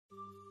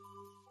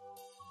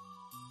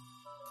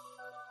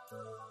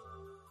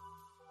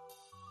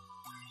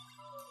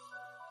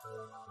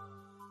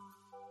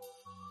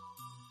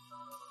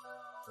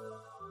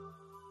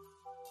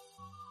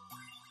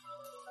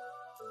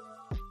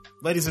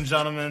Ladies and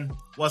gentlemen,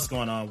 what's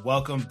going on?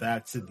 Welcome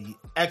back to the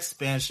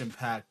Expansion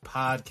Pack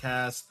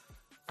Podcast.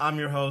 I'm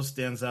your host,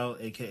 Denzel,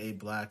 aka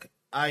Black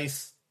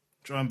Ice,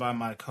 joined by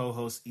my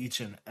co-host each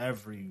and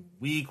every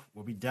week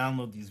where we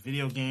download these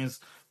video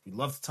games. We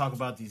love to talk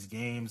about these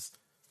games.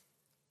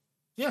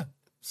 Yeah,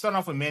 starting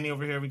off with Manny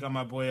over here. We got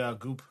my boy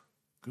Goop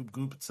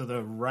to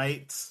the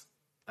right.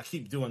 I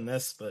keep doing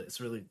this, but it's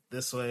really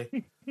this way.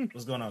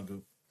 What's going on,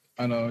 Goop?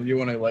 I know you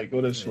want to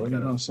go this way, you know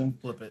what I'm saying?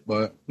 Flip it.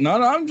 But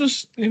no, I'm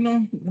just,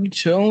 we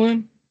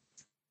chilling.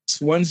 It's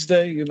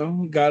Wednesday,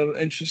 got an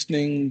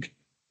interesting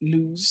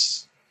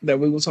news that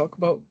we will talk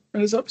about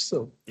in this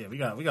episode. Yeah, we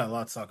got a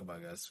lot to talk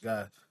about, guys.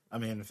 If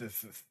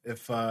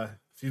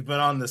you've been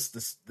on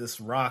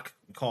this rock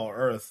we call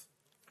Earth,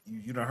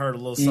 you done heard a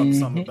little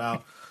something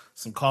about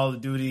some Call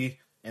of Duty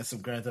and some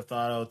Grand Theft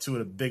Auto, two of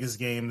the biggest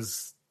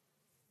games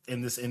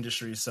in this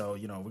industry. So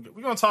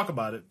we're gonna talk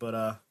about it,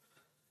 but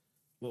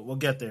we'll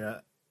get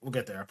there. We'll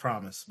get there, I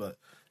promise. But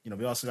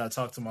we also got to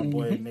talk to my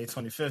boy May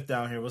 25th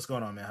down here. What's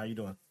going on, man? How you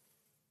doing?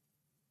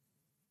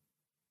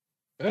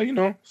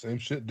 Yeah, same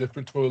shit,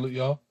 different toilet,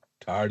 y'all.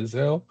 Tired as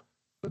hell,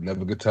 but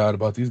never get tired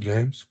about these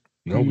games.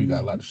 We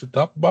got a lot of shit to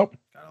talk about.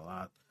 Got a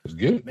lot. Let's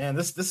get it. Man,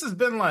 this has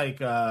been like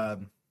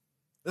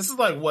this is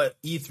like what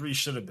E3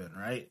 should have been,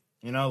 right?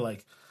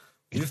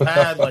 We've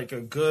had like a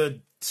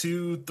good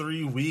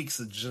 2-3 weeks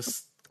of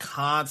just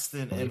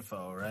constant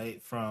info,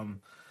 right?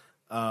 From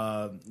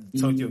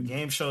Tokyo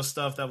Game Show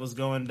stuff that was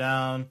going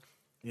down.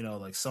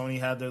 Like Sony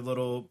had their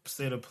little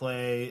state of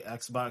play.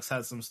 Xbox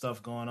had some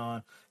stuff going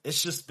on.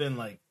 It's just been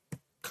like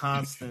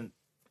constant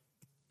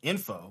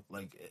info.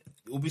 Like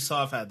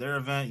Ubisoft had their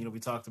event.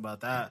 We talked about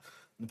that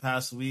in the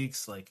past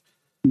weeks. Like,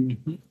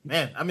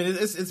 man, I mean,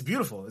 it's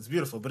beautiful. It's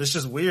beautiful, but it's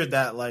just weird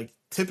that like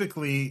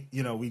typically,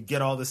 we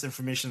get all this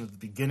information at the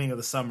beginning of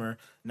the summer.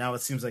 Now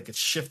it seems like it's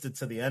shifted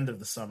to the end of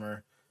the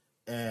summer,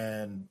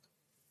 and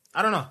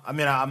I don't know. I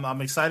mean,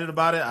 I'm excited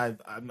about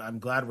it. I'm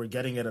glad we're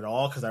getting it at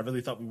all because I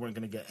really thought we weren't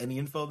going to get any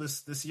info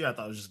this year. I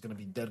thought it was just going to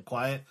be dead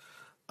quiet.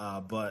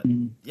 But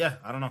yeah,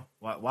 I don't know.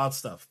 Wild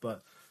stuff.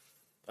 But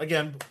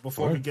again,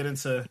 before we get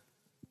into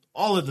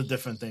all of the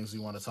different things we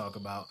want to talk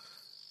about,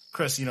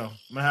 Chris, I'm going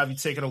to have you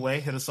take it away.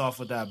 Hit us off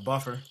with that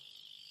buffer.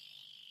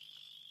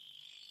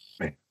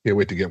 Man, can't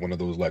wait to get one of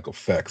those like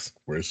effects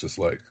where it's just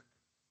like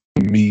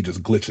me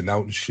just glitching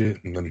out and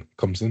shit and then it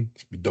comes in.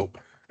 It's be dope.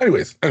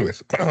 Anyways.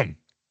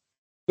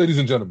 Ladies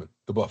and gentlemen,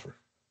 the buffer.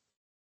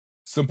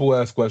 Simple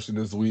ass question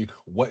this week.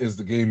 What is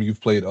the game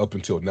you've played up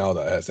until now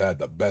that has had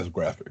the best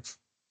graphics?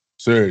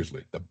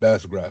 Seriously, the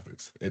best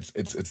graphics.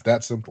 It's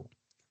that simple.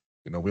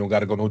 We don't got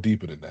to go no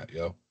deeper than that,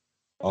 yo.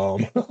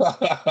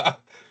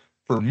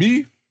 For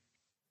me,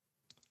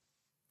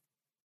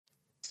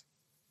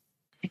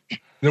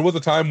 there was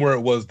a time where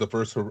it was the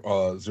first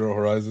Zero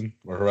Horizon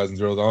or Horizon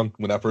Zero Dawn.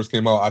 When that first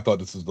came out, I thought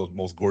this was the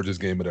most gorgeous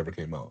game that ever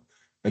came out.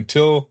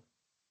 Until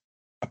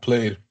I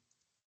played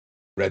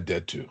Red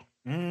Dead 2.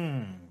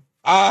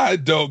 I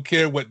don't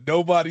care what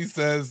nobody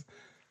says.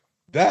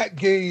 That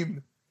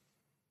game,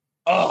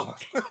 that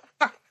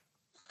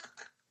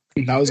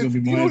was going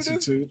to be my answer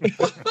too.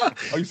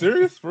 Are you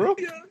serious? For real?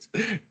 Yes.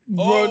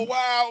 Oh,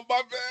 wow,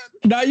 my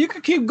bad. Now you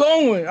can keep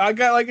going. I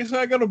got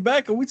a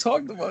back and we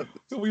talked about it.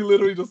 So we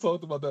literally just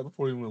talked about that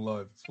before we went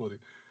live. It's funny.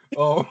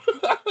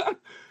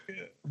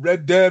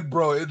 Red Dead,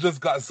 bro, it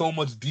just got so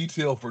much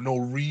detail for no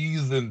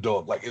reason,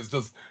 dog. Like,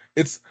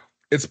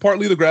 it's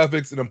partly the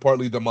graphics and then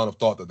partly the amount of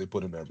thought that they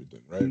put in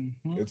everything, right?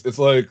 It's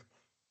like,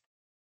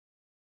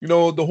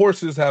 the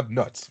horses have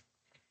nuts.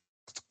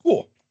 It's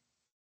cool.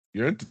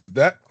 You're into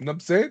that, you know what I'm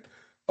saying?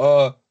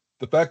 The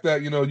fact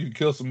that, you can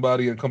kill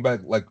somebody and come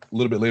back like a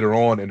little bit later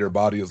on and their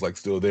body is like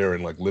still there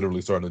and like literally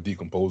starting to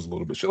decompose a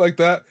little bit. Shit like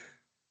that.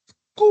 It's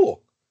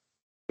cool.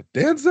 But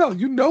Denzel,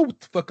 you know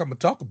what the fuck I'm going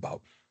to talk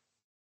about.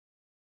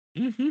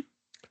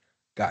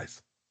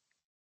 Guys.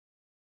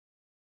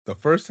 The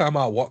first time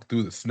I walked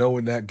through the snow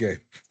in that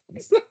game,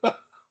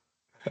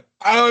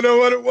 I don't know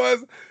what it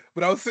was,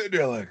 but I was sitting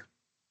there like,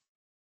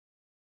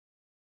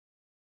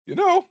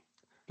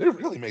 they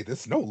really made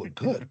this snow look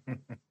good.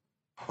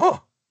 Huh.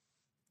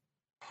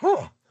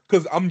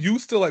 Because I'm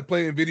used to like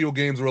playing video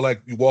games where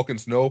like you walk in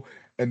snow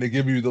and they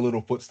give you the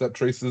little footstep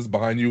traces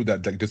behind you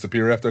that like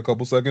disappear after a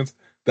couple seconds.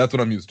 That's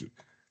what I'm used to.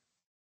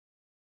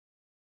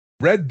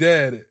 Red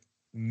Dead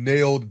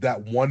nailed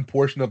that one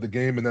portion of the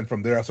game, and then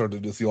from there I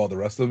started to see all the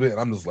rest of it, and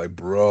I'm just like,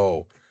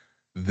 bro,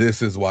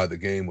 this is why the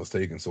game was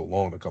taking so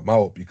long to come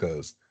out,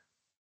 because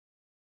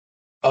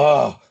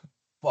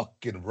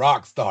fucking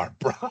Rockstar,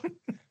 bro.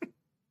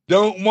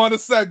 Don't want to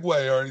segue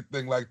or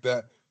anything like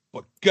that,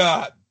 but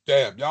god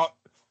damn, y'all,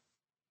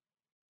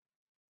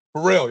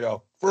 for real,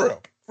 y'all, for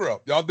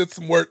real, y'all did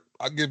some work.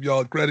 I'll give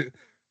y'all credit.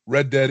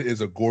 Red Dead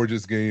is a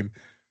gorgeous game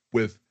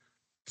with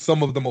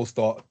some of the most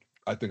thought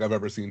I think I've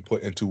ever seen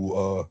put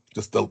into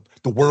just the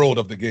world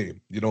of the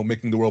game,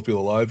 making the world feel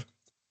alive.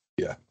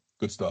 Yeah,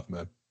 good stuff,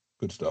 man.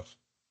 Good stuff.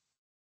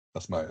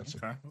 That's my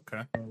answer.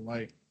 Okay.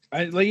 Like,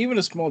 I like even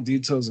the small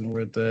details in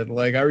Red Dead.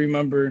 Like I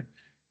remember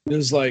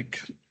there's I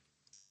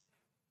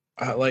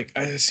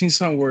seen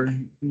something where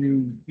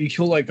you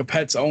kill like a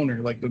pet's owner,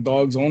 like the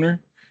dog's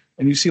owner,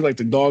 and you see like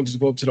the dogs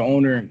go up to the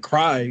owner and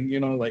cry,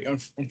 like in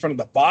front of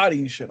the body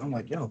and shit. I'm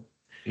like, yo,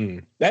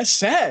 that's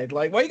sad.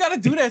 Like, why you gotta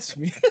do that to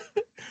me?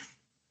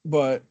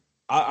 But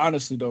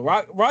honestly though,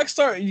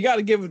 Rockstar, you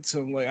gotta give it to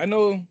them. Like I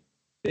know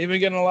they've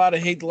been getting a lot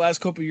of hate the last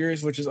couple of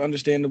years, which is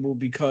understandable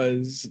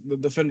because the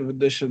definitive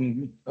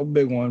edition, a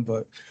big one.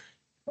 But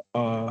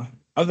other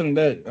than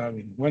that, I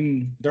mean,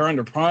 when they're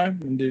under prime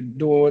and they're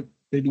doing what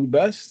they do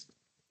best,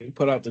 they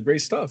put out the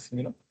great stuff,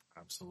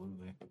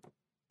 Absolutely.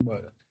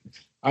 But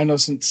I know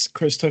since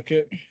Chris took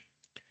it,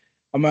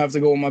 I'm gonna have to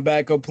go with my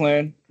backup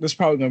plan. This is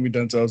probably gonna be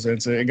done to us,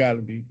 and it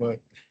gotta be,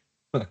 but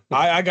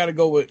I gotta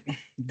go with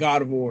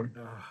God of War.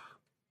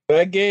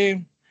 That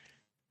game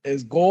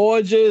is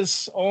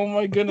gorgeous. Oh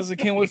my goodness, I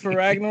can't wait for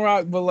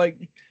Ragnarok. But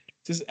like,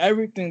 just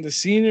everything, the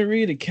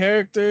scenery, the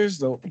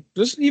characters,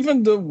 just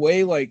even the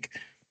way like,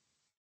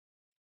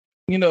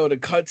 the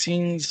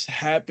cutscenes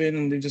happen,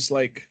 and they just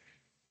like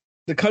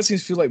the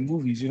cutscenes feel like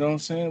movies. You know what I'm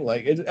saying?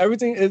 Like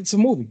everything, it's a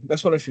movie.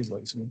 That's what it feels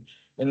like to me,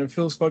 and it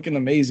feels fucking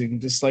amazing.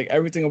 Just like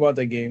everything about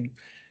that game.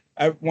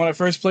 When I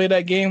first played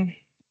that game,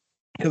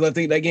 because I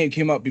think that game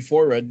came out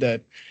before Red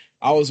Dead,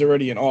 I was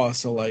already in awe.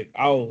 So like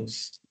I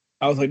was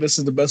like, this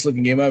is the best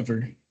looking game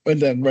ever. And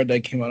then Red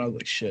Dead came out, I was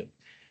like, shit.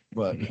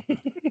 But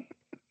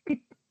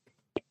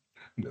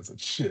that's a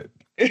shit.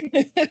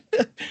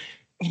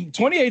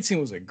 2018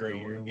 was a great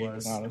year. It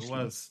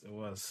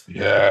was.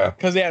 Yeah.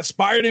 Because they had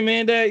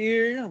Spider-Man that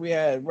year. We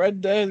had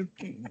Red Dead.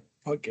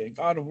 Okay,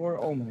 God of War.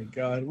 Oh my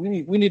God. We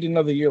need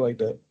another year like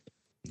that.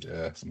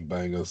 Yeah, some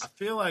bangers. I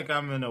feel like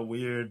I'm in a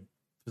weird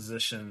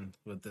position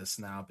with this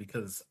now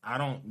because I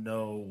don't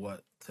know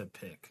what to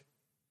pick.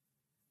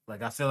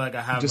 Like I feel like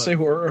I have say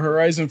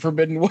Horizon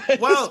Forbidden West.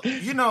 Well,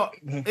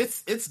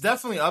 it's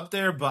definitely up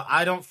there, but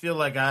I don't feel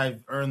like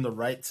I've earned the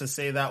right to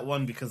say that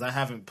one because I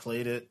haven't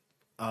played it.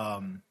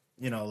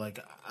 Like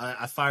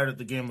I fired up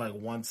the game like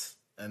once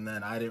and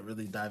then I didn't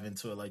really dive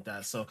into it like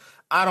that. So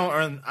I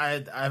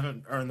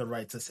haven't earned the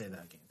right to say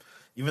that game,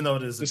 even though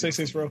it is. Just say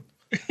Saints Row.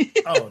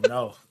 Oh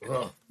no.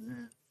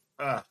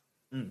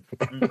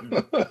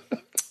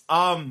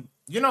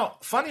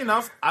 Funny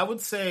enough, I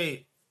would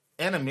say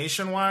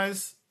animation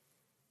wise,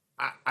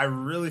 I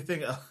really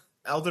think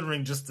Elden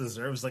Ring just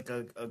deserves like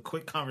a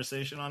quick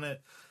conversation on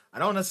it. I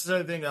don't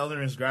necessarily think Elden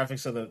Ring's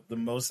graphics are the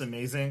most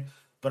amazing,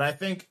 but I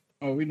think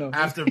we know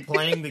after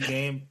playing the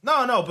game,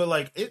 but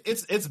like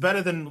it's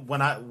better than what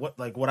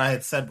I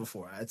had said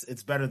before.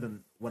 It's better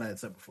than what I had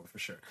said before for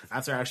sure.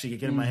 After actually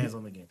getting my hands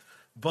on the game,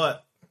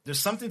 but there's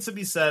something to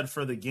be said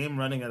for the game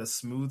running at a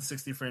smooth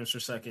 60 frames per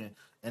second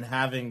and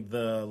having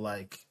the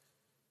like.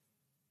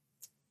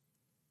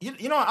 I'm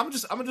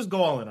gonna just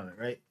go all in on it,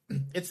 right?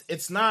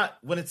 It's not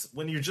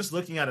when you're just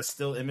looking at a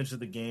still image of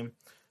the game,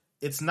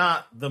 it's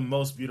not the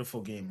most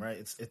beautiful game, right?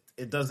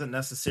 It doesn't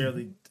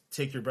necessarily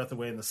take your breath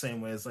away in the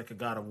same way as like a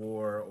God of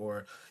War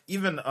or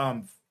even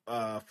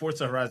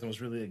Forza Horizon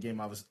was really a game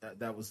I was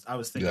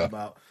thinking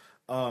about.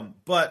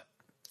 But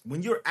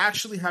when you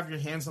actually have your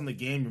hands on the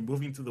game, you're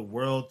moving through the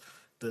world,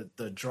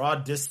 the draw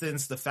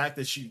distance, the fact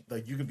that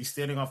you could be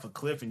standing off a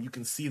cliff and you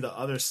can see the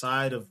other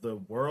side of the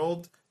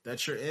world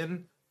that you're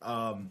in.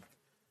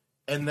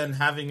 And then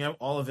having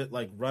all of it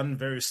like run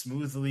very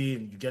smoothly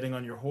and you're getting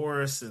on your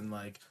horse and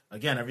like,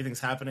 again,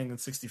 everything's happening in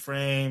 60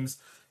 frames.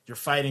 You're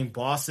fighting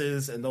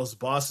bosses and those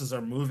bosses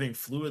are moving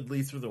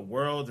fluidly through the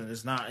world and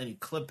there's not any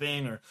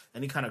clipping or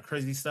any kind of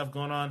crazy stuff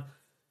going on.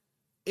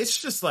 It's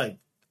just like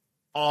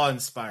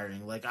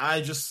awe-inspiring. Like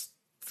I just,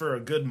 for a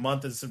good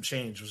month and some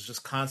change, was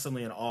just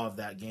constantly in awe of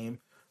that game.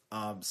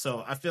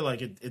 So I feel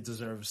like it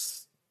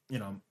deserves,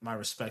 my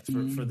respect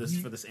for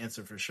this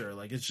answer for sure.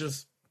 Like it's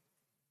just,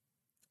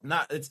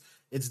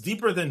 it's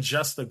deeper than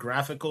just the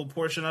graphical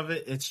portion of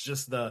it. It's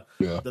just the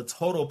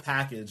total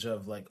package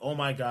of like, oh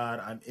my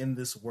God, I'm in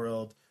this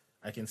world.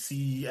 I can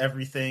see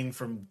everything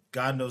from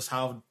God knows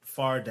how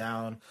far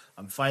down.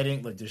 I'm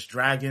fighting like there's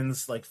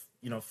dragons like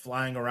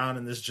flying around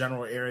in this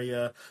general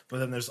area, but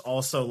then there's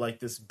also like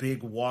this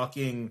big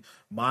walking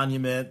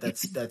monument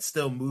that's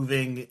still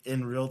moving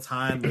in real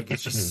time. Like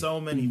it's just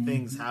so many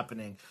things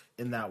happening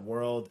in that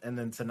world, and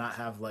then to not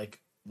have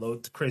like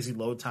crazy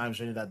load times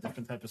or any of that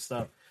different type of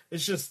stuff.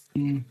 It's just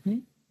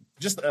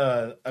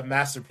a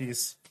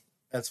masterpiece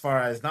as far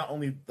as not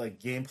only like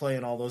gameplay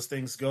and all those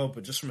things go,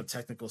 but just from a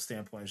technical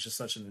standpoint, it's just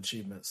such an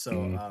achievement.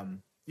 So,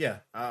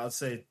 I'll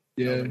say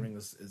Elden Ring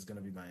is going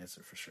to be my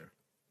answer for sure.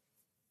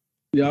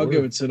 Yeah, I'll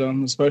give it to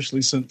them,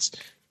 especially since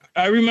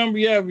I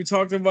remember, we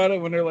talked about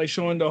it when they're like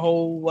showing the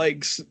whole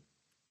like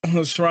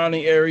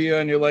surrounding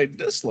area, and you're like,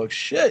 this looks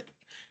shit.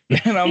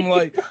 And I'm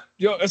like,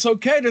 yo, it's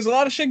okay. There's a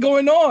lot of shit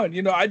going on.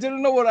 I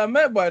didn't know what I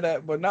meant by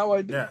that, but now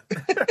I do. Yeah.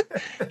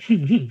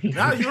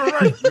 No, you were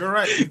right. You were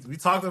right. We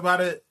talked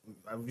about it.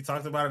 We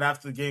talked about it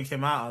after the game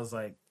came out. I was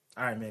like,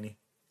 all right, Manny,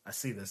 I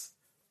see this.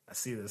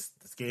 This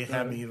game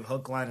had me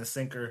hook, line, and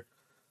sinker.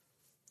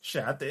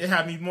 Shit, it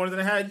had me more than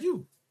it had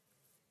you.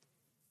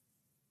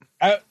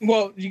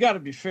 Well, you got to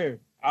be fair.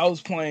 I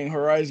was playing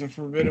Horizon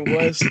Forbidden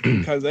West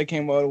because that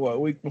came out a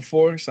week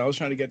before, so I was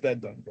trying to get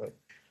that done.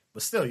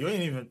 But still, you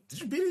ain't even.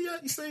 Did you beat it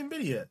yet? You still ain't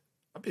beat it yet.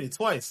 I beat it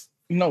twice.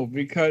 No,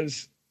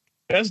 because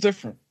that's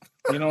different.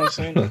 You know what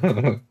I'm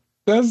saying?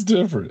 That's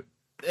different.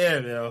 Yeah,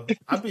 yo.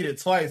 I beat it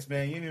twice,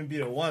 man. You didn't even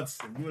beat it once.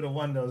 You were the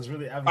one that was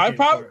really advocating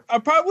for it.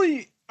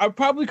 I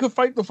probably could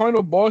fight the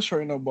final boss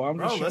right now, but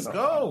Bro, let's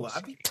go. I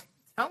be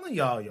telling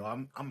y'all, yo.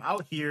 I'm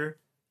out here.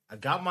 I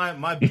got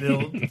my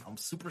build. I'm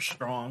super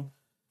strong.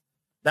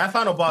 That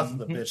final boss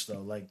is a bitch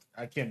though. Like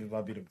I can't believe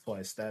I beat him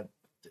twice.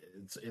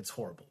 It's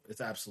horrible.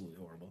 It's absolutely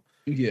horrible.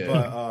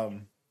 Yeah.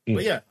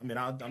 But yeah, I mean,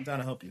 I'm down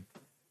to help you.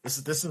 This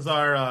is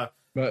our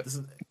this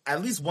is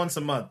at least once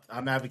a month.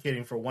 I'm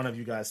advocating for one of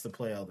you guys to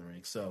play Elden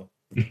Ring. So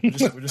we're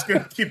just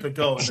gonna keep it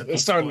going.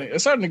 It's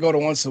starting to go to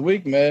once a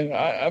week, man.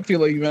 I feel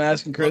like you've been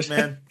asking Chris, look,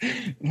 man.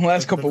 The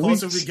last couple the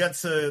weeks. closer we get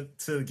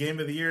to Game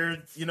of the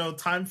Year,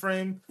 time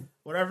frame,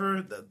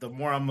 whatever, the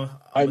more I'm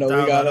I know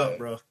dial we got up,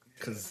 bro.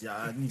 Because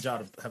I need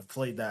y'all to have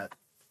played that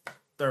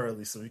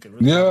thoroughly so we can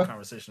really have a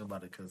conversation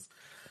about it. Because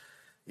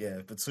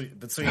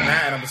between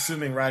that and I'm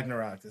assuming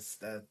Ragnarok, it's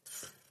that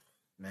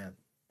man.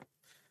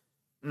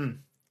 Yeah.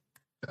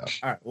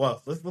 All right,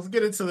 well, let's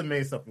get into the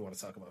main stuff we want to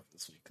talk about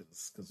this week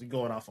because we're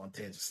going off on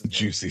tangents.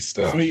 Juicy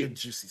stuff.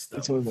 Juicy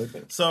stuff.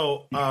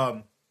 So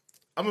I'm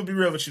gonna be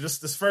real with you.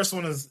 This first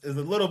one is a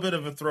little bit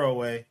of a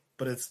throwaway,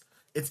 but it's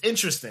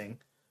interesting.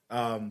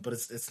 But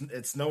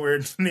it's nowhere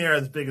near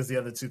as big as the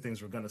other two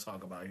things we're going to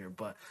talk about here.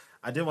 But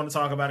I did want to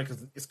talk about it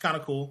because it's kind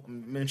of cool.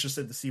 I'm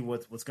interested to see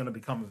what's going to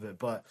become of it.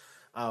 But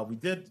we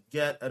did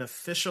get an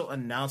official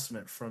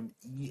announcement from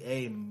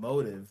EA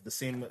Motive, the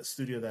same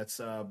studio that's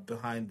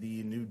behind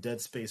the new Dead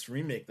Space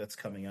remake that's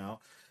coming out.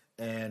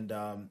 And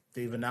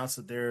they've announced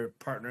that they're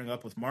partnering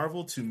up with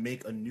Marvel to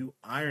make a new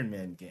Iron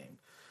Man game.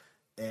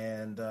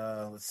 And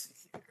let's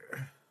see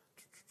here.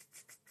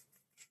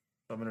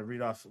 I'm going to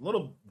read off a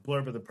little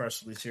blurb of the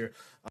press release here.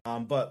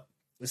 But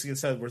this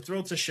is said, we're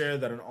thrilled to share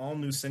that an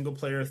all-new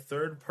single-player,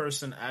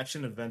 third-person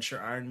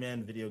action-adventure Iron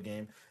Man video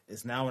game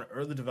is now in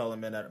early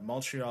development at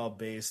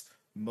Montreal-based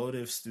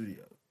Motive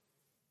Studio.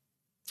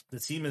 The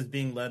team is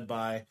being led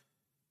by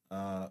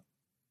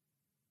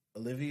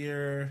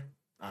Olivier,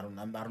 I don't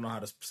know how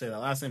to say that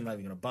last name, I'm not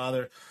even going to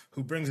bother,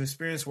 who brings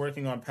experience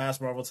working on past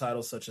Marvel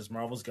titles such as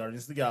Marvel's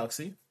Guardians of the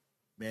Galaxy,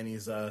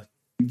 Manny's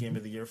Game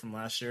of the Year from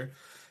last year,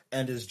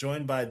 and is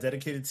joined by a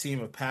dedicated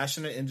team of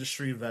passionate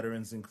industry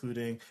veterans,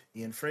 including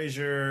Ian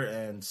Fraser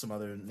and some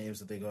other names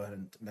that they go ahead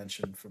and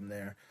mention from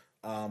there.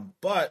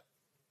 But,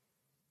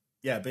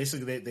 yeah,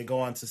 basically they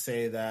go on to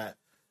say that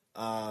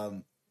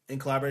in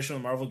collaboration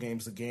with Marvel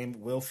Games, the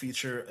game will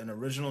feature an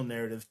original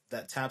narrative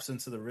that taps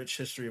into the rich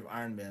history of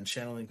Iron Man,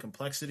 channeling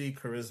complexity,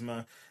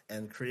 charisma,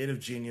 and creative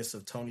genius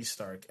of Tony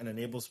Stark, and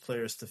enables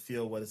players to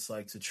feel what it's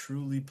like to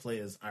truly play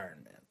as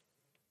Iron Man.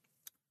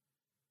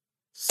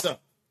 So,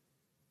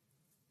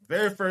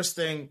 very first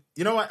thing,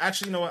 you know what?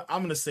 Actually, you know what?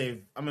 I'm gonna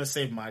save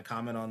my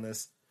comment on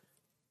this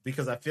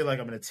because I feel like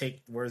I'm gonna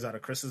take words out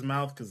of Chris's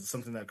mouth because it's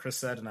something that Chris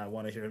said, and I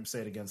want to hear him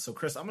say it again. So,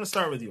 Chris, I'm gonna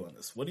start with you on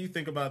this. What do you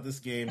think about this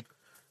game?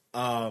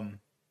 Are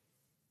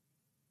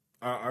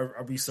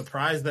we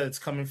surprised that it's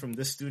coming from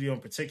this studio in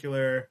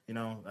particular?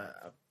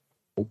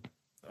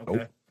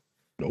 Okay.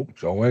 Nope.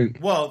 So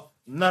ain't. Well,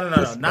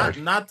 no.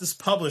 Not this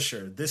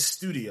publisher. This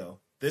studio.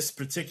 This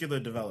particular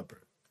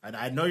developer.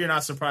 I know you're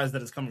not surprised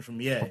that it's coming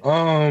from EA.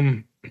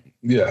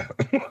 Yeah.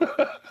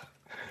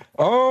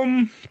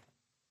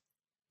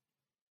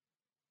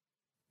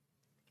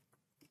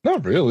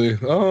 Not really.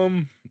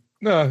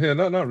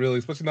 Not really.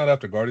 Especially not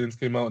after Guardians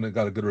came out and it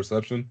got a good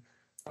reception.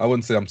 I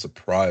wouldn't say I'm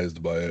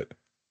surprised by it.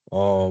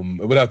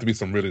 It would have to be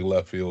some really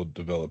left field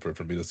developer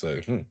for me to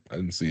say, I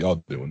didn't see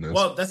y'all doing this.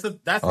 Well, that's the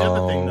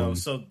other thing though.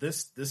 So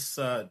this just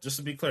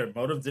to be clear,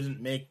 Motive didn't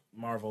make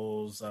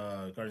Marvel's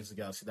Guardians of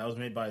the Galaxy. That was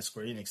made by a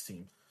Square Enix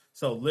team.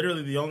 So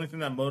literally the only thing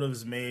that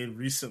Motive's made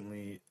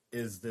recently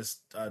is this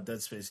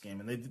Dead Space game,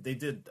 and they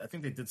did. I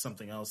think they did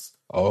something else.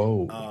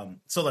 Oh.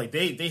 So like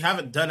they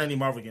haven't done any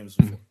Marvel games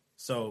before.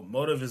 So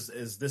Motive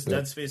is this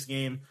Dead Space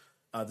game,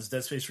 this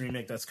Dead Space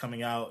remake that's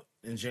coming out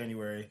in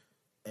January,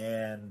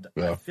 and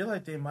I feel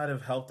like they might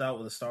have helped out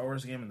with a Star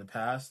Wars game in the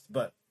past.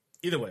 But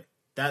either way,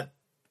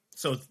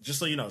 so just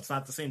so you know, it's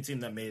not the same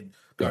team that made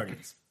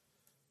Guardians.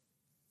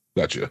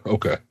 Gotcha.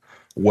 Okay.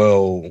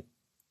 Well,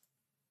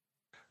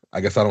 I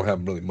guess I don't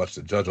have really much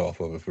to judge off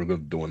of if we're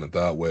doing it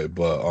that way,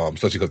 but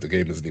especially because the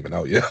game isn't even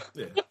out yet.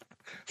 Yeah.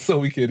 So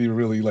we can't even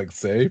really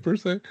say per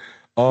se.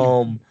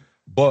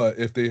 But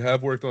if they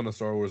have worked on the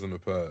Star Wars in the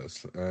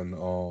past and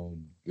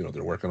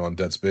they're working on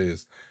Dead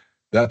Space,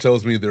 that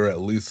tells me they're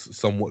at least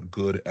somewhat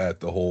good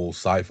at the whole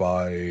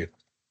sci-fi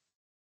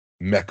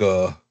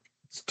mecha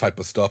type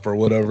of stuff or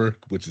whatever,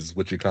 which is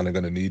what you're kind of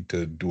going to need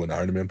to do an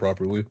Iron Man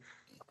properly.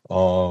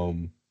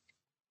 I'm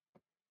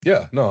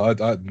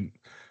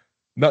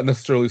not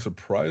necessarily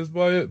surprised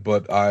by it,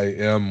 but I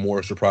am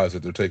more surprised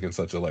that they're taking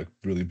such a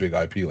really big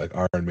IP like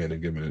Iron Man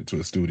and giving it to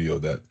a studio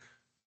that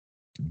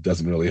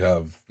doesn't really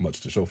have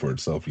much to show for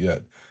itself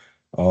yet.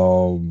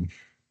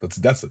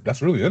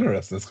 That's really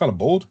interesting. It's kind of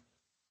bold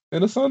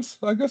in a sense,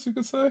 I guess you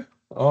could say.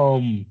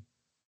 But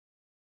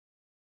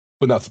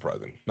not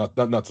surprising.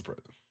 Not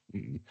surprising.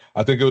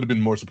 I think it would have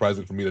been more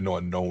surprising for me to know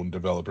a known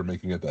developer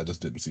making it that I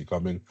just didn't see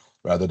coming,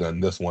 rather than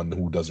this one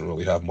who doesn't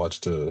really have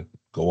much to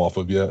go off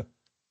of yet.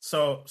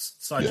 So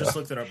I just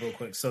looked it up real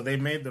quick. So they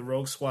made the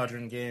Rogue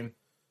Squadron game,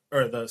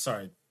 or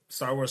Star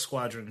Wars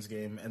Squadrons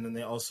game, and then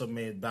they also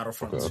made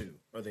Battlefront 2,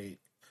 or they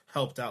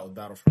helped out with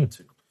Battlefront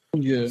 2.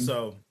 Yeah.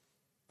 So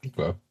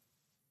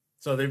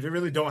they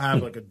really don't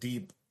have like a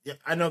deep. Yeah,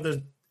 I know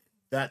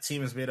that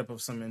team is made up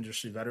of some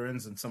industry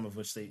veterans, and some of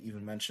which they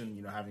even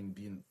mentioned, having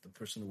been the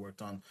person who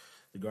worked on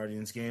the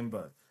Guardians game.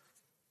 But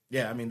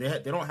yeah, I mean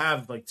they don't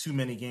have like too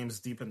many games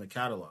deep in the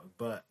catalog.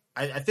 But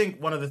I think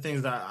one of the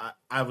things that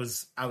I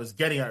was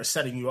getting at or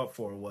setting you up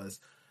for was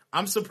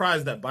I'm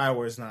surprised that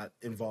BioWare is not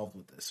involved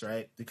with this,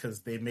 right?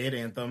 Because they made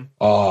Anthem.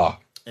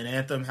 And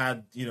Anthem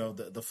had,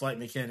 the flight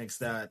mechanics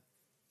that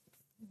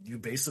you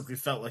basically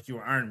felt like you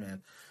were Iron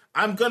Man.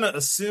 I'm going to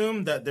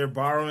assume that they're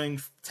borrowing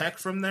tech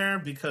from there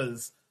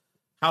because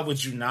how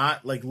would you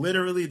not? Like,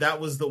 literally, that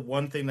was the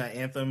one thing that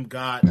Anthem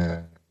got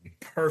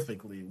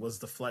perfectly was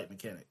the flight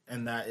mechanic,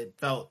 and that it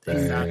felt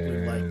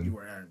exactly like you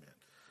were Iron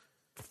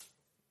Man.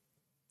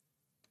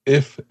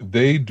 If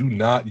they do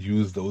not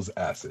use those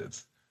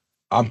assets,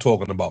 I'm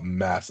talking about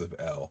massive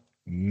L.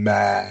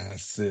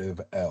 Massive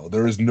L.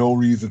 There is no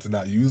reason to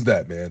not use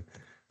that, man.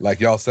 Like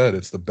y'all said,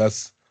 it's the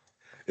best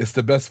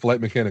flight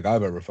mechanic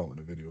I've ever felt in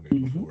a video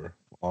game before.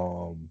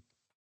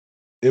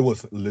 It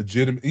was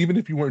legitimate. Even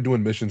if you weren't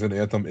doing missions in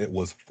Anthem, it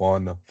was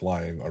fun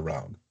flying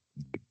around.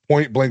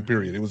 Point blank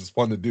period. It was just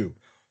fun to do.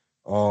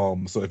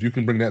 So if you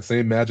can bring that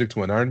same magic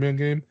to an Iron Man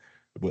game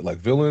with like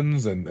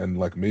villains and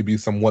like maybe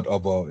somewhat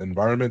of a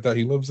environment that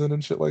he lives in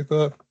and shit like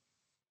that,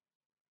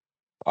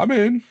 I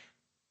mean,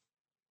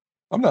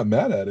 I'm not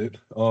mad at it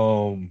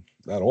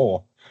at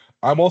all.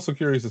 I'm also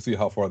curious to see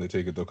how far they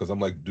take it though, because I'm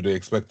like, do they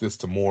expect this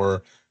to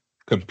more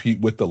compete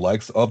with the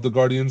likes of the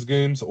Guardians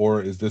games,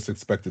 or is this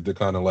expected to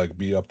kind of like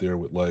be up there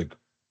with like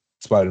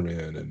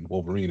Spider-Man and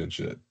Wolverine and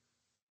shit?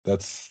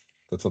 That's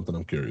something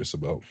I'm curious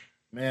about.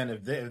 Man,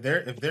 if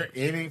they're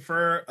aiming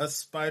for a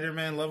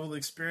Spider-Man level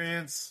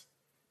experience,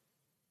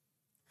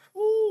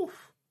 whew,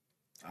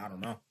 I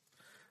don't know.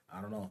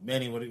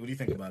 Manny, what do you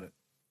think about it?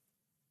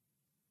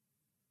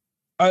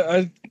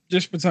 I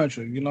just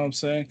potential, you know what I'm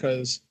saying?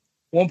 Because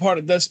one part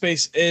of Dead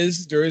Space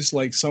there is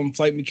like some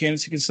flight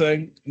mechanics you could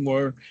say,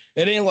 where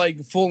it ain't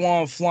like full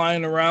on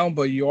flying around,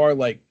 but you are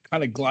like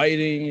kind of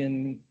gliding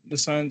in the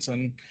sense.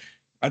 And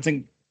I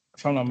think,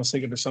 if I'm not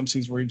mistaken, there's some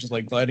scenes where you're just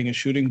like gliding and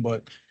shooting.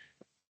 But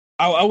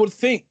I would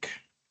think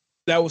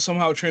that would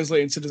somehow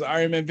translate into this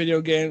Iron Man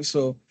video game.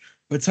 So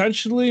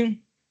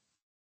potentially,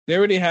 they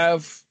already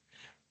have,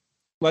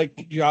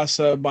 like Josh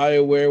said,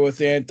 BioWare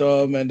with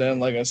Anthem, and then,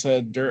 like I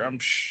said, they're, I'm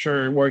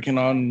sure, working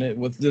on it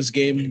with this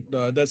game,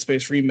 the Dead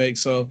Space remake.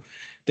 So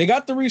they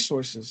got the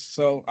resources.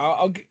 So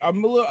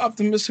I'm a little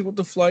optimistic with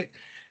the flight.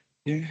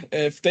 Yeah,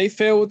 if they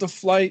fail with the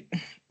flight,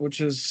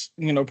 which is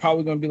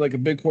probably going to be like a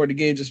big part of the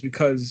game, just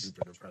because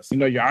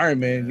you're Iron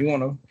Man, you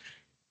want to.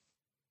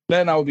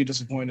 Then I would be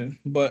disappointed.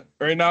 But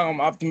right now, I'm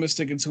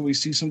optimistic until we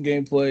see some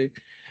gameplay,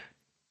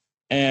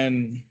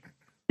 and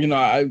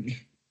I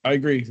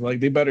agree. Like,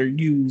 they better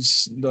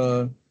use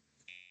the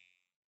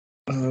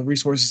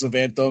resources of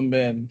Anthem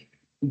and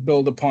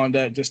build upon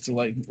that just to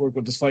like work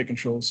with the flight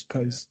controls.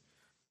 Because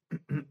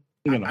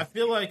I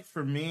feel like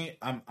for me,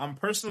 I'm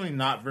personally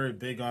not very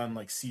big on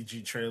like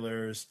CG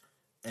trailers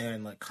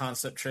and like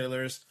concept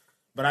trailers,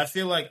 but I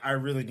feel like I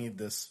really need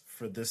this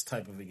for this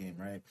type of a game,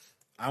 right?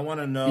 I want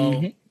to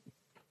know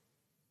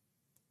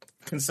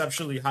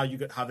conceptually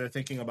how they're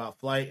thinking about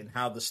flight and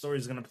how the story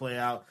is going to play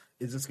out.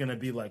 Is this going to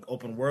be like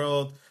open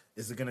world?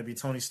 Is it going to be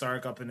Tony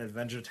Stark up in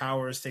Avenger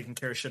Towers taking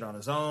care of shit on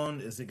his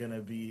own? Is it going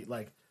to be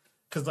like,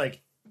 because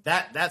like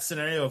that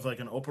scenario of like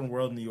an open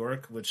world New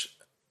York, which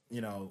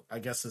I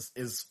guess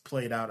is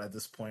played out at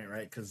this point,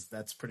 right? Because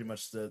that's pretty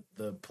much the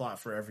plot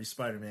for every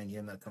Spider-Man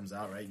game that comes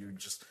out, right? You're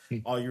just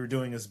all you're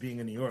doing is being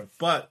in New York.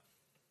 But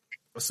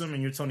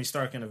assuming you're Tony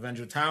Stark in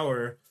Avenger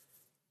Tower,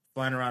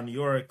 flying around New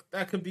York,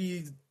 that could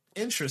be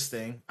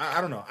interesting.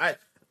 I don't know.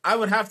 I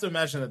would have to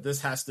imagine that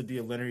this has to be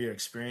a linear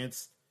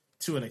experience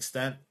to an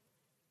extent.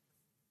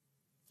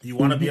 You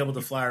want to be able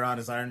to fly around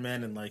as Iron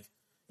Man and like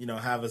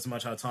have as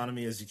much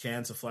autonomy as you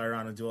can to fly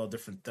around and do all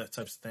different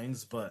types of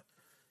things, but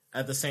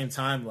at the same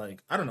time,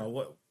 like I don't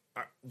know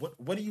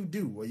what do you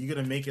do? Are you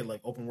gonna make it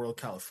like open world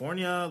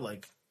California?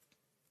 Like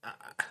I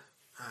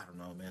don't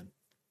know, man.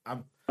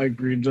 I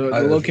agree. The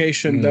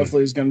location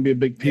definitely is going to be a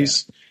big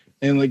piece.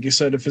 Yeah. And like you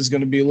said, if it's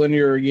going to be a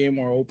linear game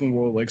or open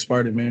world like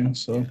Spider-Man,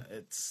 so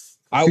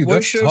I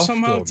wish it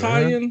somehow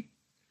tie in.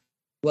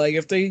 Like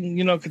if they,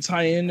 could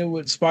tie in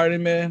with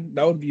Spider-Man,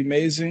 that would be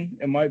amazing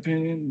in my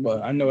opinion.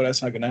 But I know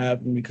that's not going to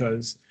happen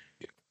because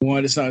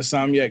one, it's not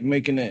Insomniac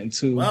making it, and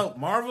two,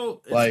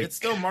 Marvel. It's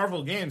still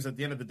Marvel Games at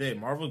the end of the day.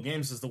 Marvel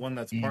Games is the one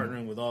that's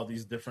partnering with all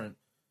these different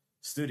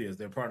studios.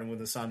 They're partnering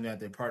with Insomniac.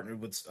 They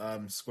partnered with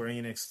Square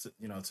Enix,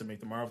 to make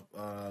the Marvel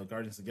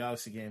Guardians of the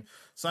Galaxy game.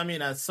 So I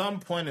mean, at some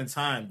point in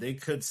time, they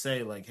could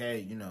say like,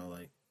 hey,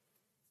 like.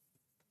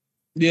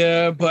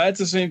 Yeah, but at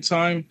the same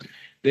time,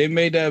 they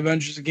made the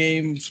Avengers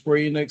game, Square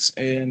Enix,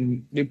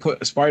 and they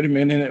put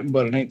Spider-Man in it,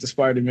 but it ain't the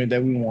Spider-Man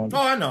that we want. Oh,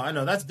 I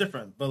know, that's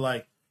different. But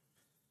like,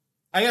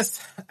 I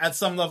guess at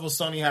some level,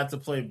 Sony has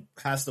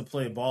to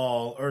play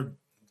ball, or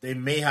they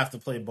may have to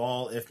play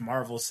ball if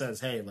Marvel says,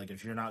 hey, like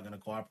if you're not going to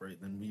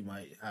cooperate, then we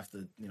might have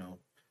to,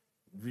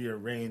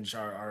 rearrange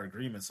our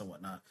agreements and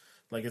whatnot.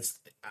 Like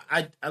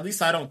at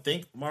least I don't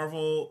think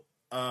Marvel.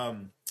 I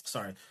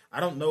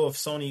don't know if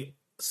Sony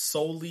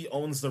solely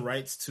owns the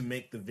rights to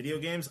make the video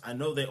games. I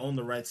know they own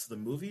the rights to the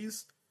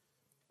movies,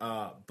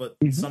 but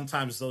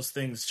sometimes those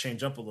things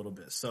change up a little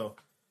bit. So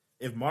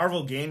if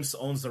Marvel Games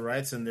owns the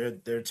rights and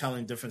they're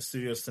telling different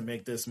studios to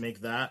make this,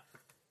 make that,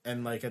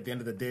 and like at the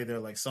end of the day, they're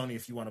like, Sony,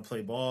 if you want to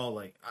play ball,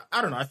 like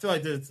I don't know. I feel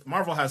like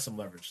Marvel has some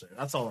leverage there.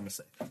 That's all I'm gonna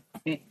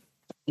say.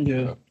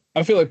 Yeah,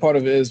 I feel like part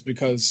of it is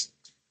because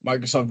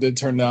Microsoft did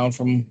turn down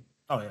from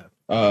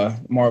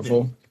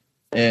Marvel. Yeah.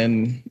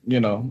 And,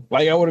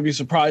 like I wouldn't be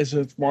surprised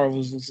if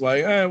Marvel's just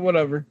like,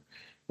 whatever.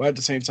 But at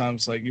the same time,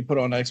 it's like you put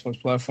it on the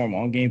Xbox platform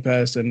on Game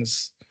Pass, and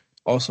it's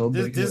also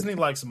Disney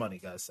likes money,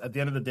 guys. At the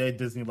end of the day,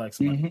 Disney likes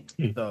money.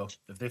 So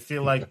if they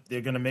feel like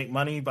they're going to make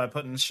money by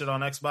putting shit on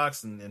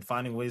Xbox and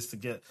finding ways to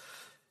get,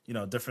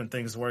 different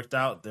things worked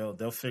out,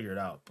 they'll figure it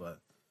out. But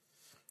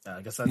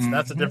I guess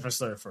that's a different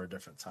story for a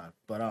different time.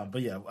 But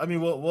yeah, I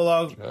mean, we'll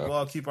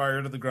all keep our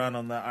ear to the ground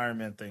on that Iron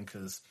Man thing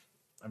because,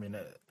 I mean.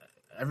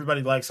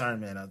 Everybody likes Iron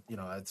Man,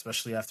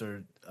 especially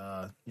after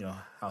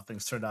how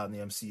things turned out in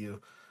the MCU.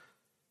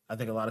 I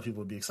think a lot of people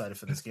would be excited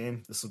for this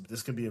game.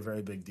 This could be a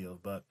very big deal.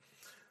 But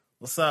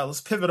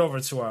let's pivot over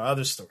to our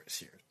other stories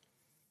here.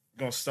 We're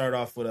gonna start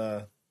off with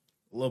a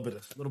little bit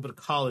of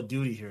Call of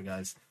Duty here,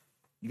 guys.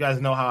 You guys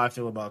know how I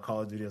feel about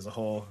Call of Duty as a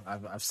whole.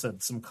 I've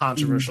said some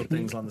controversial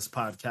things on this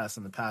podcast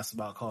in the past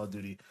about Call of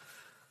Duty.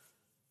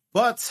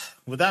 But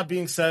with that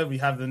being said, we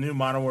have the new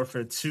Modern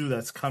Warfare 2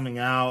 that's coming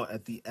out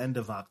at the end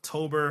of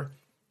October.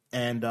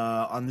 And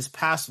on this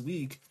past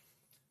week,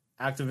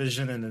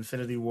 Activision and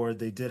Infinity Ward,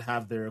 they did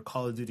have their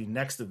Call of Duty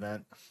Next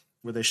event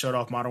where they showed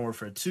off Modern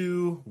Warfare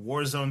 2,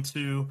 Warzone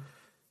 2,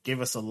 gave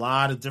us a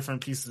lot of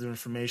different pieces of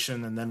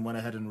information, and then went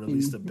ahead and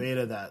released a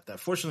beta that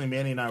fortunately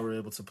Manny and I were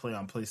able to play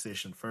on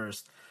PlayStation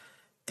first.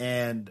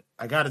 And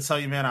I got to tell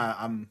you, man,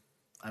 I'm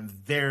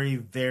very,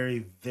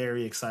 very,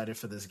 very excited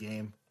for this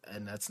game.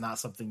 And that's not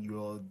something you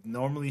will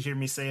normally hear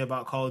me say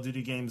about Call of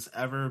Duty games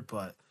ever,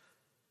 but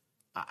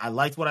I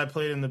liked what I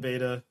played in the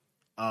beta.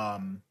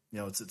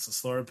 It's a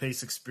slower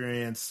pace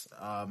experience.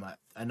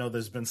 I know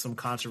there's been some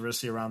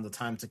controversy around the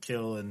time to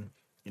kill and,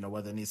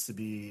 whether it needs to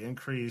be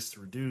increased,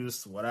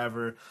 reduced,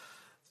 whatever.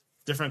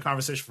 Different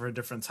conversation for a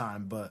different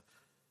time, but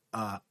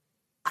I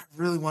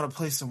really want to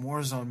play some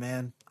Warzone,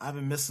 man. I've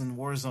been missing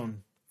Warzone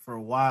for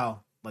a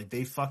while. Like,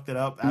 they fucked it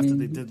up after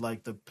they did,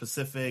 like, the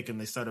Pacific and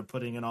they started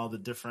putting in all the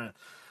different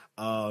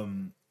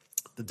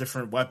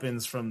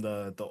weapons from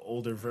the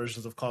older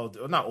versions of Call of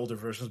Duty. Not older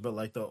versions, but,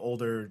 like, the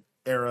older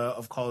era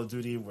of Call of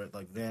Duty with,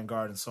 like,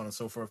 Vanguard and so on and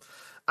so forth.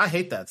 I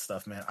hate that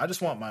stuff, man. I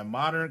just want my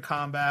modern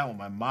combat, I want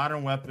my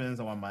modern weapons,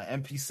 I want my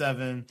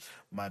MP7,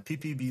 my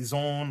PPB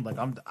zone. Like,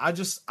 I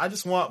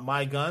just want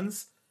my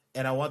guns,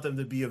 and I want them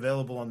to be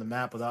available on the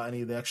map without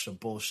any of the extra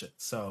bullshit.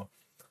 So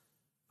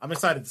I'm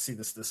excited to see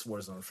this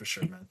Warzone for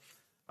sure, man.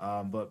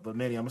 But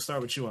Manny, I'm gonna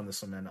start with you on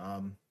this one,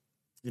 man.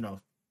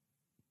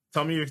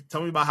 Tell me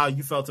about how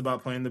you felt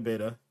about playing the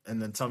beta,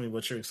 and then tell me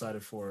what you're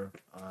excited for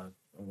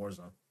in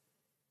Warzone.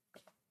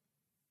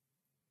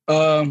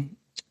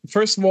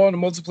 First of all, in the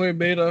multiplayer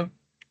beta,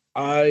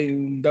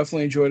 I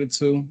definitely enjoyed it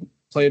too.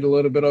 Played a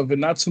little bit of it,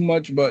 not too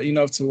much, but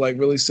enough to like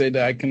really say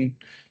that I can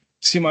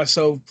see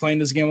myself playing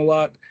this game a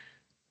lot.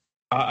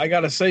 I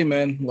gotta say,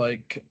 man,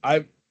 like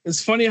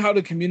it's funny how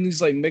the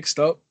community's like mixed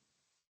up,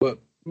 but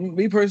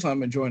me personally,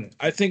 I'm enjoying it.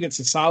 I think it's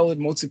a solid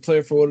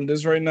multiplayer for what it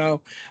is right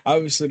now.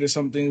 Obviously, there's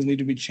some things need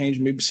to be changed,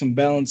 maybe some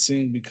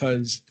balancing,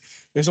 because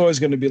there's always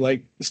going to be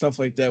like stuff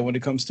like that when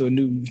it comes to a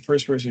new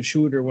first-person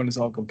shooter when it's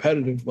all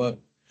competitive. But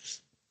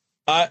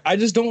I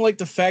just don't like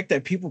the fact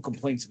that people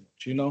complain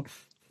too much.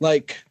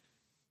 Like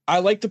I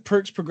like the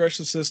perks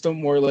progression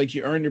system where like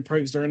you earn your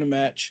perks during the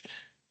match,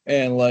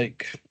 and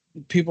like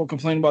people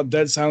complain about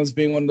dead silence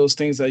being one of those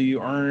things that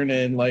you earn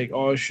and like,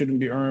 oh, it shouldn't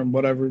be earned,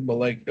 whatever. But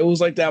like, it was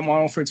like that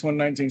Modern Warfare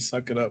 2019,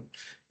 suck it up.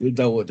 You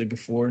dealt with it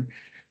before.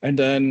 And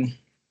then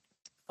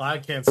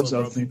slide cancel,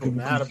 bro. People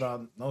mad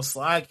about no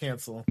slide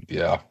cancel.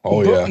 Yeah.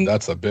 Oh, yeah.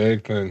 That's a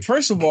big thing.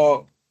 First of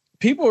all,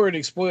 people already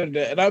exploited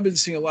that. And I've been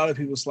seeing a lot of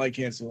people slide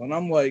cancel. And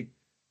I'm like,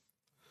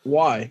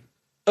 why?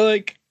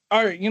 Like,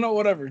 all right,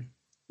 whatever.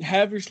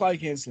 Have your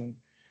slide canceling.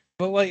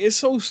 But, like, it's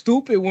so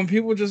stupid when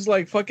people just,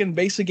 like, fucking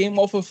base a game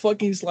off of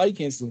fucking slide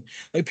canceling.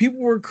 Like, people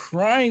were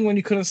crying when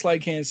you couldn't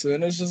slide cancel.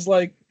 And it's just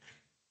like,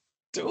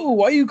 dude,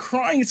 why are you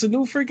crying? It's a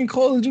new freaking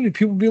Call of Duty.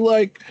 People be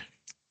like,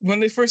 when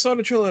they first saw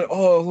the trailer,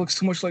 oh, it looks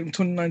too much like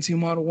 2019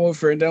 Modern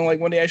Warfare. And then like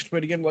when they actually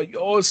played the game, like,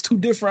 oh, it's too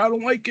different. I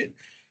don't like it.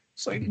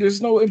 It's like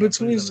there's no in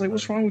between. It's like,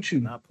 what's wrong with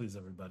you? Not please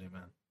everybody,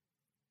 man.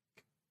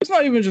 It's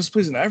not even just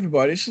pleasing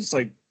everybody. It's just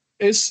like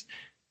it's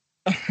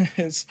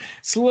it's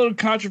a little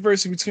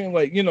controversy between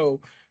like, you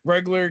know,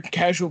 regular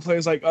casual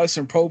players like us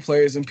and pro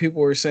players, and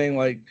people were saying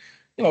like,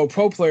 you know,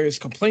 pro players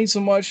complain so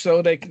much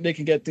so they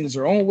can get things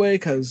their own way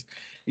because,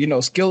 you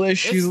know, skill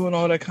issue and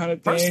all that kind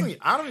of thing.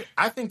 Personally,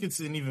 I think it's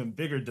an even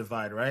bigger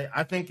divide, right?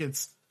 I think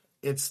it's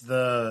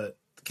the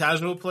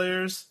casual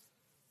players,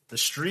 the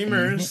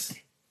streamers,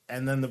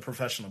 and then the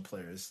professional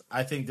players.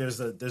 I think there's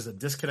a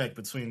disconnect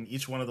between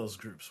each one of those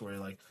groups where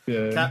like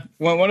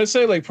when I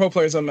say like pro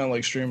players, I meant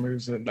like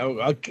streamers, and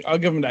I'll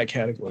give them that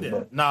category.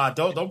 Yeah. Nah,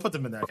 don't put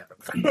them in that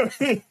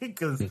category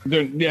because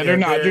they're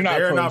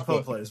not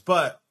pro players.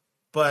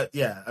 But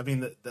yeah, I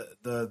mean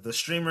the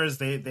streamers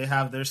they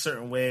have their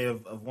certain way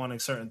of wanting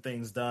certain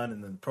things done,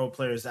 and then pro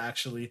players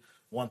actually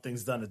want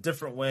things done a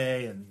different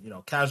way, and you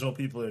know casual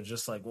people are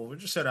just like, well, we're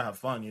just here to have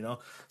fun, you know.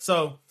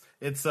 So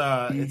it's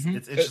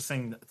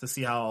interesting to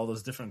see how all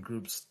those different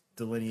groups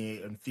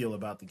delineate and feel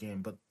about the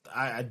game. But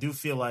I do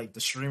feel like the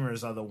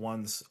streamers are the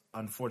ones,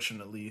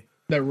 unfortunately,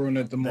 that ruin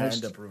it the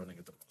most. End up ruining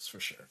it the most for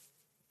sure.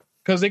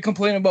 Because they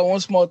complain about one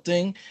small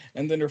thing,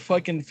 and then their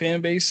fucking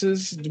fan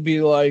bases to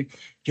be like,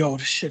 yo,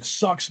 this shit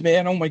sucks,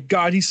 man. Oh my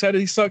God, he said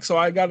he sucks, so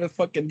I got to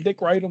fucking dick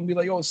right him and be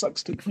like, yo, it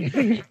sucks too.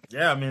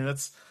 Yeah, I mean,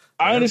 that's...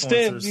 I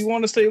understand you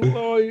want to stay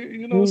low,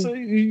 you know,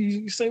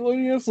 you stay low to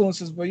your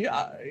influences, but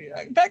yeah,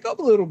 back up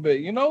a little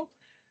bit, you know?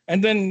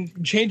 And then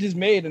change is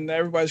made, and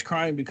everybody's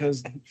crying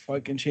because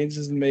fucking changes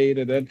is made.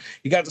 And then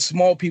you got the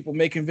small people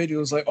making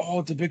videos like,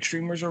 oh, the big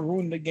streamers are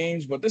ruining the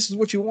games, but this is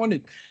what you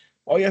wanted.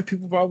 Oh yeah,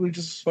 people probably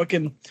just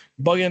fucking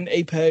bugging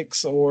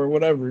Apex or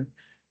whatever.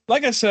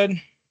 Like I said,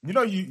 you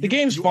know, the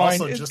game's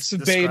fine. It's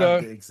just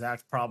beta. The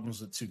exact problems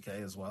with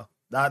 2K as well.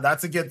 Not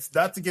to get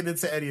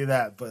into any of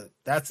that, but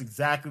that's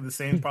exactly the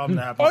same problem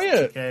that happens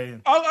with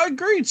 2K. I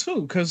agree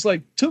too, because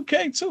like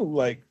 2K too,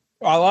 like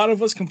a lot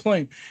of us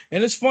complain,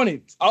 and it's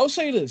funny. I'll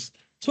say this: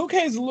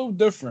 2K is a little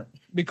different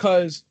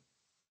because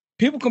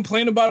people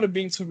complain about it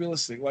being too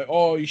realistic. Like,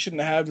 oh, you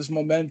shouldn't have this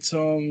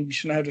momentum. You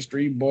shouldn't have this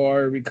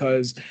 3-bar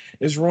because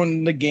it's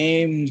ruining the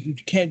game. You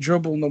can't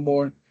dribble no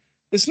more.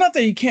 It's not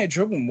that you can't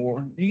dribble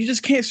more. You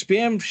just can't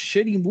spam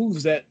shitty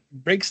moves that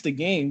breaks the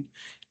game.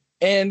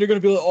 And they're going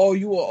to be like, oh,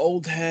 you an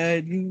old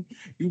head. You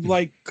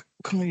like,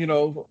 you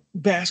know,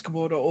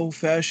 basketball the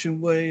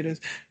old-fashioned way.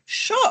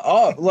 Shut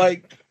up.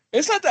 Like,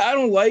 it's not that I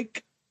don't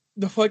like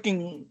the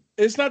fucking...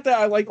 It's not that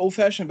I like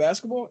old-fashioned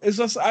basketball. It's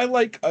just I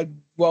like a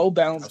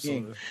well-balanced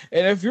game.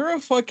 And if you're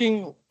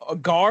a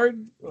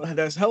guard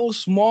that's hella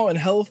small and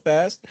hella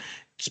fast,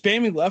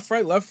 spamming left,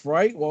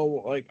 right,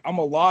 well, like, I'm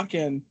a lock,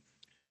 and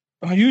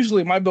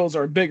usually my builds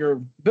are bigger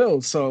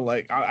builds, so,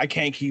 like, I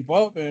can't keep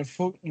up, and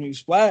you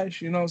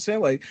splash, you know what I'm saying?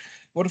 Like,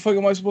 what the fuck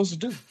am I supposed to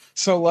do?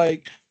 So,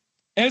 like...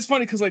 And it's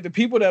funny because, like, the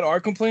people that are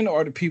complaining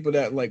are the people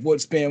that, like, would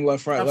spam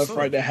left,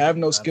 right, that have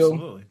no skill.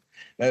 Absolutely.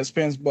 That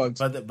spans bugs,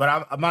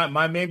 but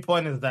my main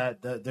point is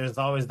that there's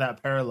always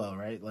that parallel,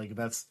 right? Like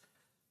that's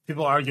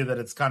people argue that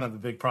it's kind of the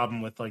big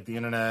problem with like the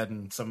internet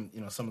and some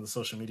of the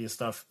social media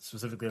stuff,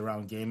 specifically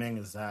around gaming,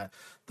 is that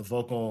the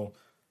vocal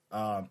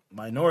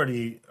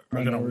minority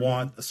are going to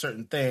want a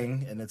certain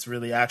thing, and it's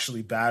really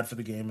actually bad for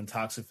the game and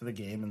toxic for the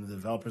game, and the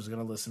developers are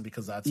going to listen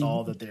because that's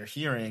all that they're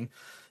hearing,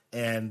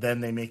 and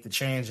then they make the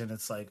change, and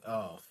it's like,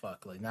 oh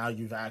fuck, like now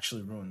you've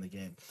actually ruined the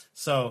game.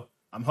 So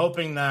I'm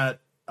hoping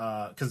that.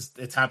 Because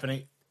it's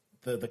happening,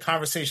 the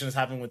conversation is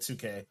happening with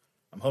 2K.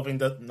 I'm hoping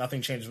that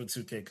nothing changes with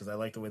 2K because I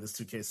like the way this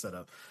 2K is set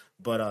up.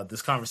 But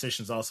this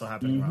conversation is also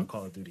happening around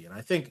Call of Duty, and I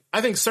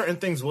think certain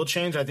things will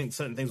change. I think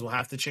certain things will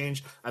have to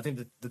change. I think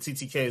that the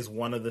TTK is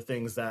one of the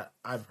things that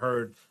I've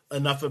heard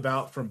enough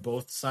about from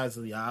both sides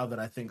of the aisle that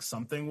I think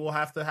something will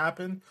have to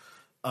happen.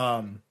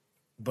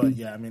 But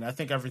yeah, I mean, I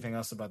think everything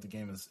else about the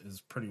game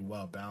is pretty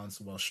well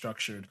balanced, well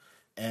structured,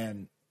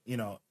 and you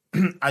know,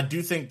 I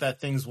do think that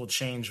things will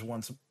change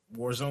once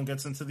Warzone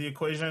gets into the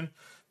equation,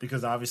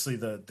 because obviously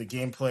the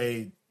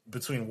gameplay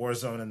between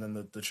Warzone and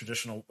then the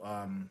traditional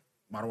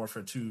Modern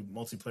Warfare 2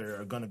 multiplayer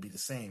are going to be the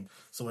same.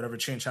 So whatever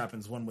change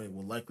happens one way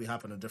will likely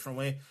happen a different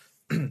way.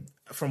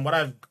 From what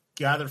I've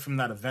gathered from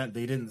that event,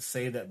 they didn't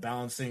say that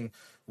balancing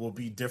will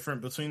be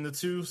different between the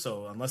two.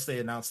 So unless they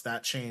announce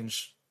that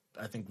change,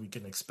 I think we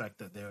can expect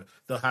that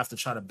they'll have to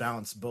try to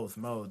balance both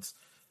modes.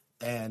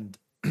 And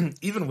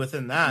even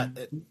within that,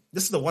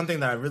 this is the one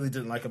thing that I really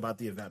didn't like about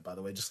the event, by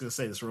the way. Just going to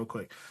say this real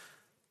quick.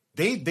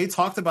 They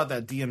talked about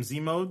that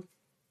DMZ mode,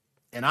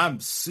 and I'm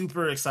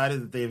super excited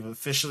that they've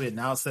officially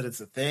announced that it's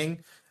a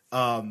thing.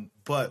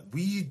 But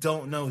we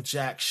don't know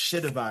jack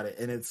shit about it,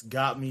 and it's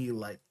got me,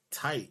 like,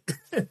 tight.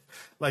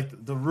 Like,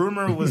 the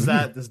rumor was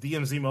that this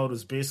DMZ mode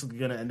was basically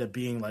going to end up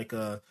being, like,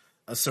 a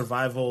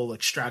survival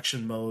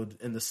extraction mode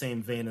in the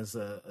same vein as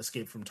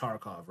Escape from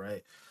Tarkov,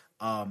 right?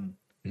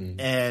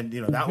 And,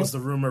 that was the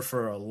rumor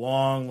for a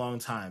long, long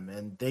time.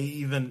 And they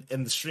even,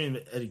 in the stream,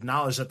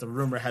 acknowledged that the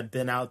rumor had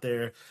been out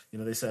there.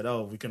 They said,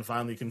 oh, we can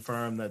finally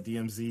confirm that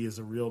DMZ is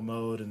a real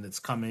mode and it's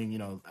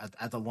coming,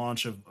 at the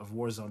launch of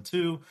Warzone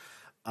 2.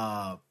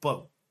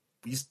 But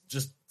we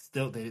just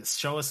still, they didn't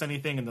show us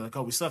anything. And they're like,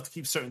 oh, we still have to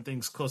keep certain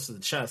things close to the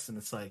chest. And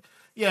it's like,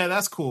 yeah,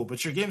 that's cool.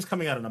 But your game's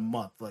coming out in a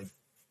month. Like,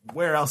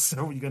 where else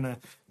are we going to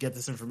get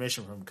this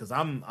information from? Because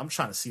I'm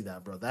trying to see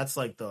that, bro. That's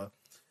like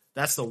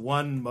that's the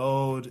one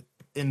mode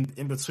in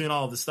between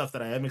all of the stuff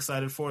that I am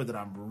excited for that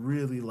I'm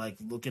really like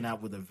looking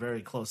at with a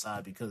very close eye,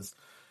 because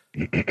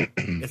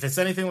if it's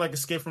anything like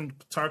Escape from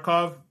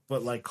Tarkov,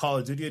 but like Call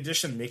of Duty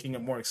Edition, making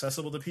it more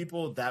accessible to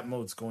people, that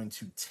mode's going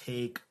to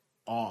take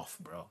off,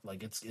 bro.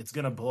 Like it's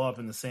gonna blow up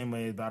in the same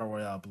way Battle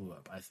Royale blew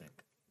up, I think.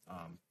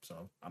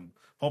 So I'm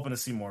hoping to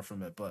see more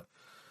from it. But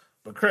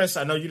Chris,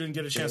 I know you didn't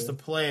get a chance to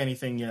play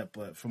anything yet,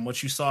 but from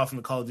what you saw from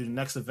the Call of Duty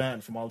Next event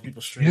and from all the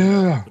people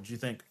streaming, what did you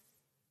think?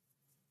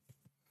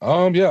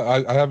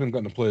 Yeah, I haven't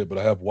gotten to play it, but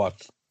I have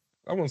watched,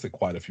 I won't say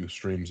quite a few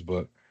streams,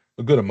 but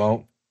a good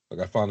amount. Like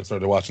I finally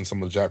started watching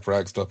some of the Jack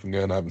Frag stuff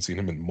again. I haven't seen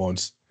him in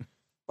months.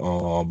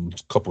 A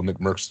couple Nick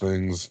Mercs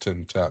things,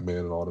 Tim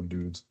Tapman and all them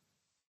dudes.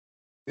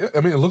 Yeah,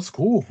 I mean, it looks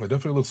cool. It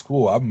definitely looks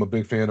cool. I'm a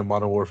big fan of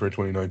Modern Warfare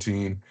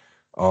 2019.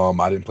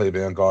 I didn't play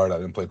Vanguard. I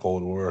didn't play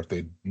Cold War.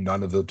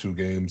 None of the two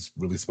games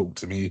really spoke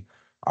to me.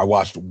 I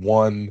watched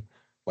one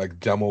like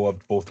demo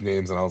of both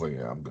games, and I was like,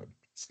 yeah, I'm good.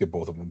 Skip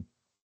both of them.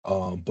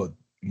 But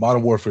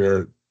Modern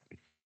Warfare,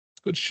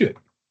 it's good shit.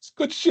 It's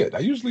good shit. I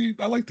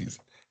like these.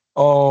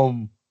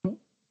 From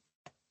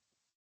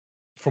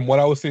what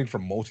I was seeing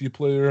from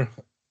multiplayer,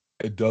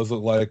 it does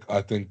look like,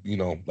 I think,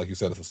 like you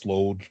said, it's a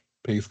slowed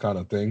pace kind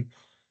of thing.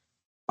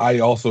 I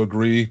also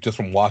agree, just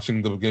from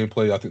watching the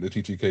gameplay, I think the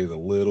TTK is a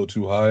little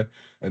too high.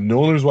 And the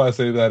only reason why I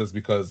say that is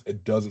because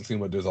it doesn't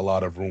seem like there's a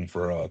lot of room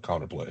for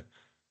counterplay.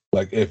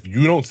 Like, if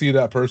you don't see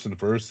that person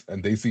first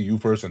and they see you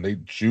first and they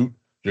shoot,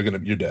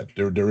 you're dead.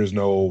 There is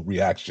no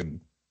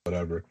reaction,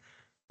 whatever.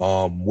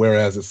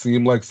 Whereas it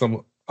seemed like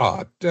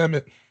damn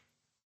it.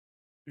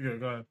 Yeah,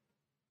 go ahead.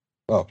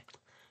 Oh.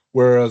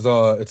 Whereas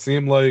it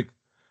seemed like,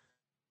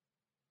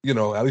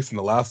 at least in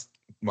the last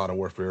Modern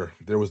Warfare,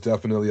 there was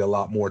definitely a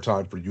lot more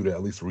time for you to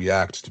at least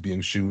react to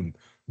being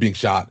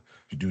shot.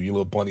 You do your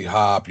little bunny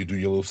hop, you do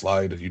your little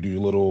slide, you do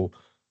your little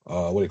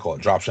what do you call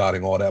it, drop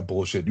shotting, all that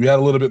bullshit. You had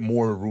a little bit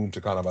more room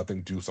to kind of, I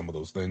think, do some of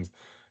those things.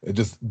 It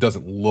just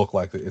doesn't look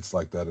like it's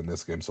like that in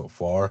this game so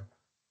far.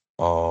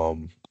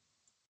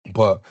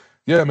 But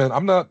yeah, man,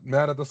 I'm not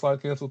mad at the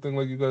slide cancel thing,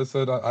 like you guys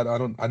said.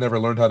 I never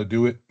learned how to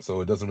do it,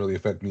 so it doesn't really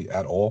affect me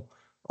at all.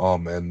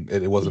 And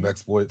it was an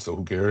exploit, so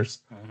who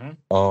cares?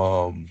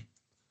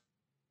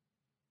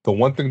 The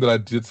one thing that I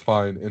did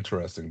find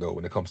interesting, though,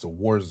 when it comes to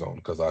Warzone,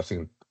 because I've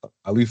seen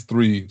at least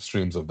 3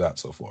 streams of that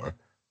so far.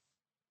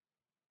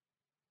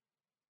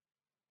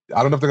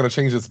 I don't know if they're going to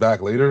change this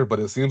back later,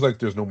 but it seems like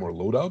there's no more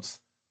loadouts.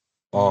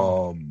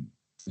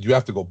 You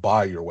have to go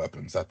buy your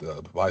weapons at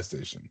the buy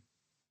station.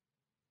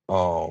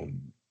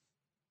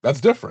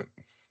 That's different.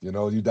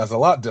 That's a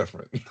lot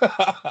different.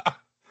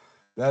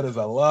 That is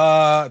a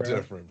lot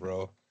different,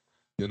 bro.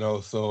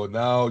 So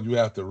now you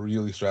have to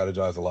really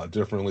strategize a lot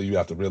differently. You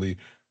have to really,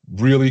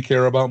 really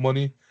care about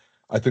money.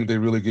 I think they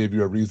really gave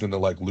you a reason to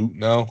like loot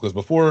now, because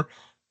before,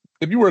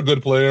 if you were a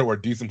good player or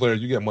a decent player,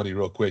 you get money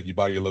real quick. You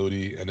buy your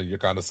loadie and then you're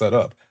kind of set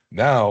up.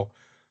 Now,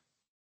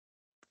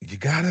 you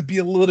gotta be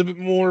a little bit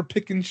more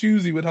pick and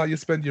choosy with how you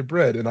spend your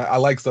bread, and I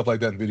like stuff like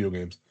that in video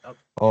games.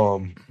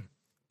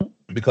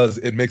 Because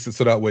it makes it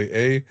so that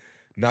way,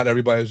 not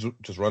everybody's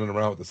just running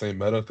around with the same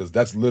meta, because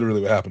that's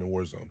literally what happened in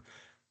Warzone.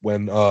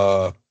 When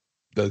the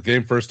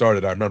game first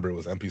started, I remember it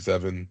was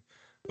MP7,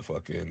 the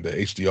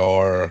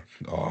HDR,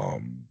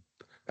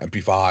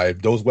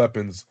 MP5. Those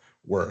weapons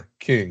were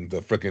king.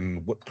 The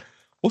freaking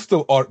what's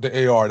the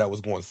AR that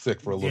was going sick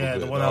for a little bit? Yeah,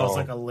 the one that was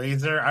like a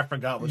laser. I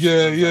forgot what.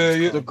 Yeah.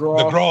 The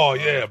Graw,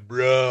 yeah,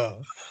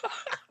 bruh.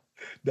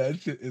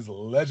 That shit is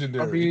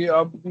legendary.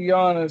 I'll be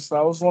honest.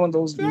 I was one of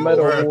those meta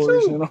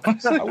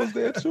whores. I was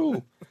there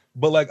too.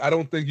 But like, I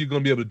don't think you're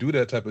gonna be able to do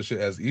that type of shit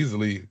as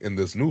easily in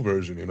this new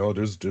version.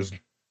 There's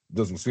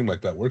doesn't seem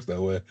like that works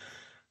that way.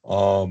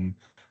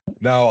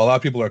 Now a lot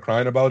of people are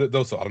crying about it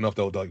though, so I don't know if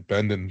they'll like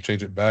bend and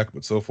change it back.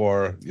 But so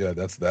far, yeah,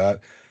 that's that.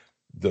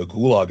 The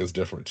Gulag is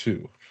different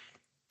too.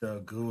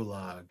 The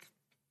Gulag.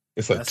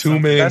 It's a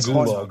 2-man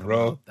Gulag,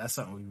 bro. About. That's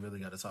something we really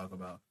got to talk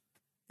about.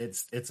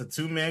 It's a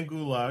 2-man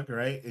Gulag,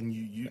 right? And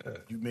you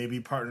may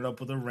be partnered up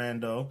with a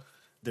rando.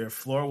 They're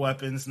floor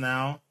weapons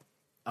now.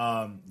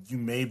 You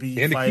may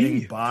be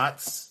fighting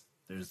bots.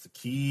 There's the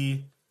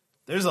key.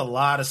 There's a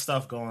lot of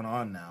stuff going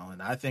on now,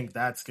 and I think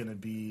that's going to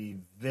be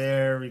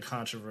very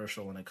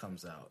controversial when it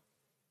comes out.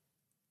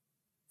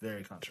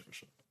 Very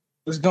controversial.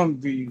 It's going to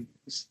be.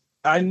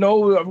 I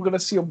know I'm going to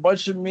see a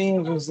bunch of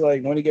memes. It's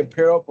like when you get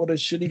paired up with a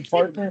shitty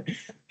partner.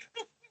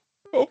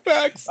 Oh,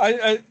 facts.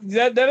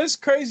 That is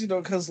crazy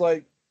though, because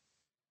like,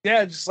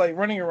 yeah, just like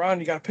running around,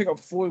 you got to pick up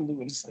floor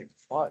loot, and it's like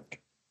fuck.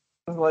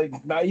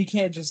 Like now you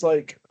can't just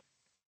like.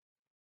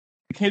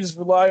 You can't just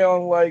rely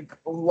on like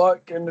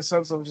luck in the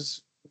sense of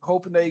just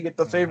hoping that you get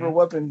the favorite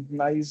weapon.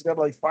 Now you just gotta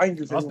like find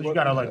your favorite Also, you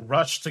weapon. gotta like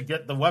rush to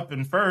get the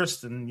weapon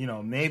first, and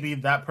maybe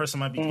that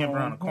person might be camping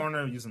around a Mm-hmm.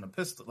 corner using a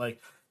pistol.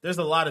 Like, there's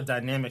a lot of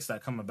dynamics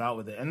that come about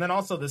with it, and then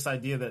also this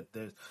idea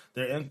that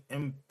they're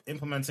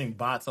implementing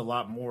bots a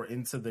lot more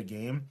into the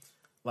game.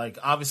 Like,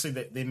 obviously,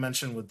 they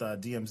mentioned with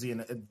DMZ,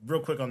 and real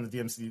quick on the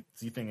DMZ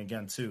thing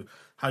again too,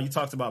 how you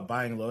talked about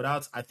buying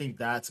loadouts. I think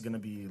that's going to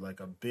be like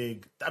a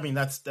big. I mean,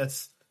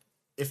 that's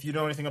if you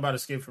know anything about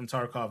Escape from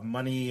Tarkov,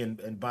 money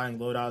and buying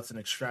loadouts and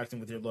extracting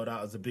with your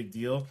loadout is a big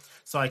deal.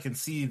 So I can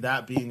see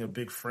that being a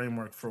big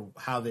framework for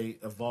how they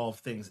evolve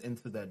things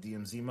into that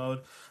DMZ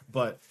mode.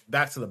 But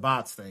back to the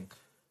bots thing.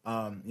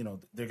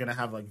 They're going to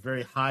have like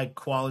very high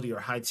quality or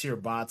high tier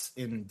bots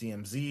in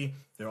DMZ.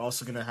 They're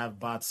also going to have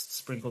bots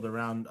sprinkled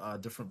around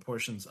different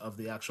portions of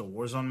the actual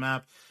Warzone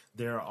map.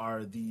 There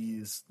are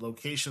these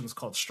locations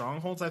called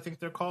strongholds, I think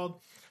they're called.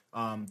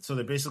 So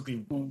they're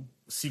basically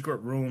secret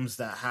rooms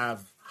that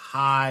have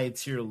high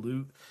tier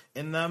loot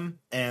in them,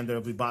 and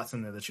there'll be bots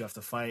in there that you have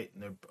to fight,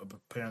 and they're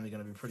apparently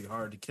going to be pretty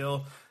hard to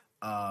kill.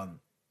 I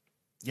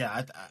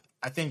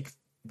think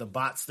the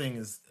bots thing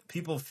is,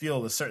 people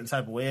feel a certain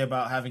type of way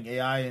about having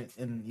AI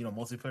in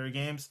multiplayer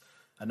games.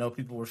 I know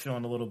people were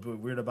feeling a little bit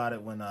weird about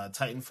it when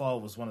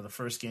Titanfall was one of the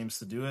first games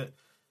to do it.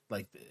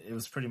 Like, it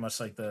was pretty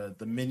much like the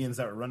minions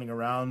that were running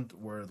around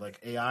were like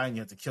AI, and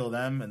you had to kill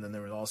them, and then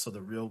there were also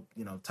the real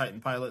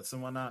Titan pilots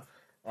and whatnot.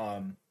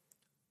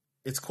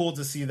 It's cool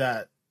to see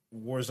that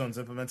Warzone's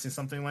implementing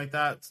something like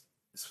that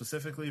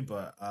specifically,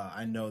 but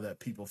I know that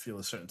people feel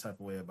a certain type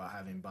of way about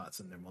having bots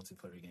in their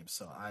multiplayer games.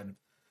 So I'm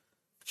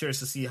curious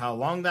to see how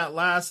long that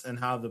lasts and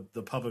how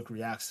the public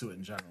reacts to it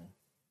in general.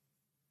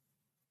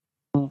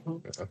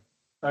 Mm-hmm.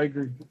 I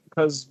agree,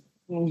 because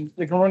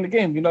they can run the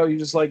game. You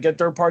just like get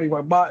third party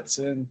by bots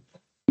and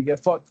you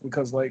get fucked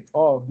because like,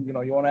 you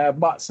want to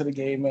add bots to the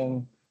game,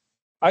 and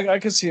I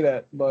can see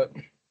that, but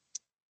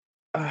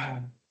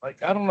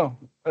like, I don't know.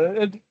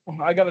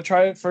 I gotta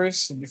try it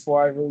first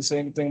before I really say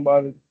anything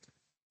about it,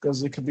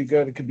 because it could be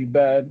good, it could be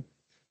bad.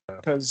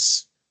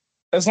 Because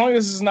as long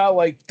as it's not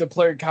like the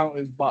player count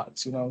is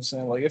bots, you know what I'm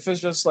saying? Like, if it's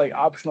just like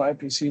optional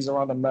NPCs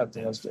around the map,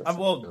 then that's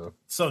different.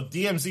 So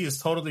DMZ is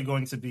totally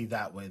going to be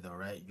that way, though,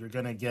 right? You're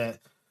gonna get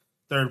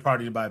third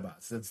party to buy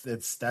bots.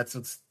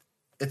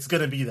 It's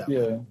gonna be that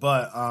way.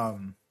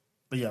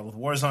 But yeah, with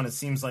Warzone, it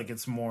seems like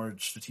it's more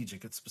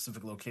strategic. It's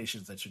specific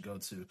locations that you go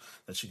to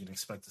that you can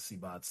expect to see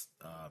bots,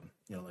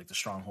 like the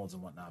strongholds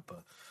and whatnot.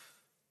 But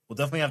we'll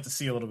definitely have to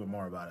see a little bit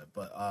more about it.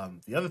 But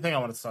the other thing I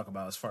wanted to talk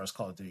about as far as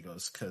Call of Duty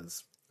goes,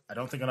 because I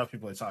don't think enough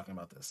people are talking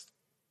about this,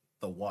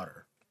 the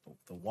water.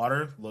 The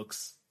water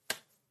looks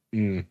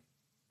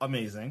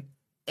amazing.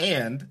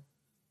 And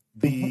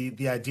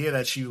the idea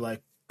that you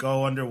like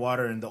go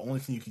underwater and the only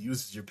thing you can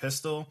use is your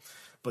pistol,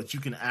 but you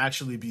can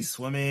actually be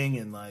swimming,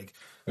 and like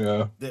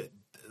the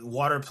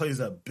water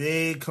plays a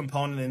big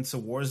component into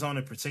Warzone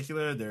in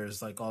particular.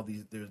 There's like all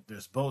these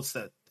there's boats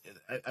that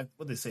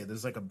what they say,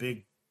 there's like a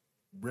big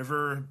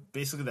river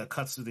basically that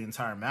cuts through the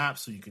entire map,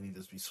 so you can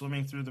either be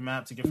swimming through the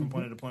map to get from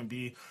point A to point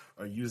B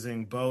or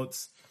using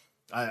boats.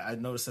 I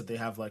noticed that they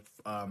have like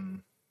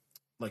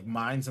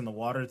mines in the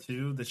water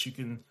too that you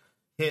can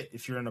hit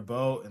if you're in a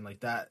boat, and like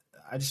that.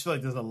 I just feel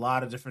like there's a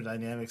lot of different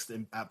dynamics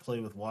at play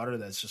with water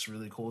that's just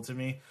really cool to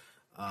me.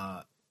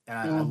 And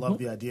I love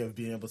the idea of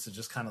being able to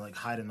just kind of like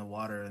hide in the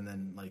water, and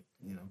then like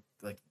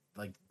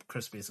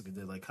Chris basically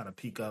did, like kind of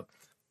peek up,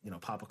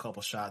 pop a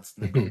couple shots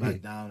and then go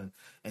back down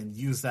and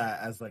use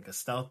that as like a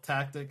stealth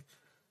tactic.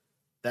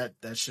 That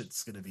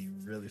shit's gonna be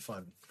really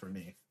fun for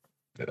me.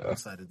 I'm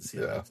excited to see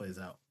how that plays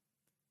out.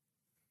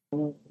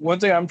 One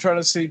thing I'm trying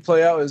to see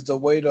play out is the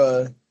way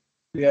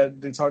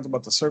they talked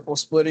about the circle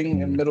splitting in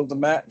the middle of the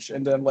match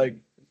and then like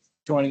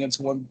joining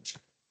into one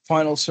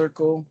final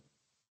circle.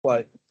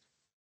 Like,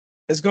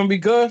 it's gonna be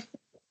good,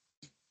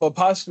 but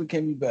possibly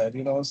can be bad.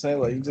 You know what I'm saying?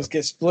 Like, you just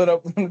get split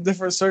up in a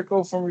different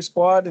circle from your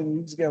squad, and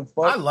you just get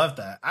fucked. I love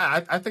that.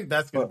 I think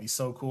that's gonna be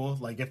so cool.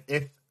 Like,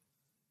 if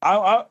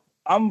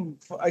I'm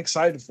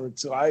excited for it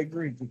too. I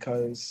agree,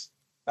 because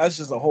that's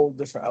just a whole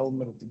different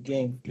element of the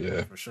game.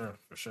 Yeah, for sure.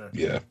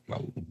 Yeah,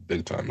 a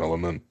big time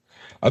element.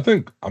 I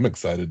think I'm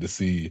excited to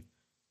see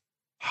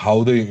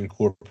how they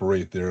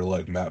incorporate their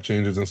like map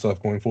changes and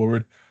stuff going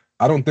forward.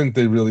 I don't think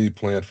they really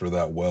planned for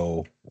that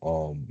well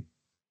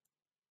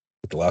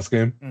with the last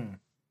game. And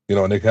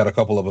they had a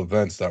couple of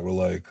events that were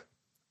like,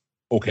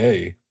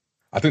 okay.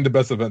 I think the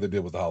best event they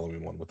did was the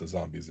Halloween one with the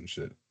zombies and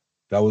shit.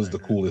 That was the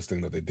coolest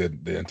thing that they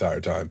did the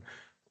entire time.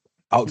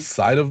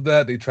 Outside of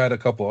that, they tried a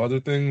couple other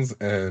things,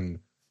 and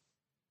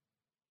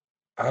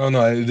I don't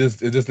know. It just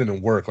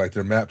didn't work. Like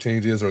their map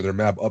changes or their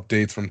map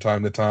updates from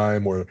time to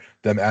time, or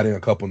them adding a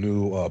couple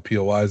new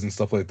POIs and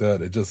stuff like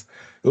that. It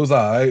was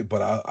alright.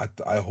 But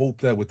I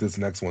hope that with this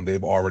next one,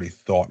 they've already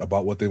thought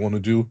about what they want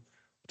to do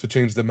to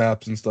change the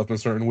maps and stuff in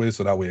certain ways,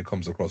 so that way it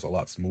comes across a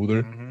lot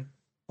smoother.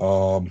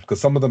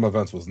 Because some of them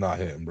events was not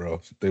hitting,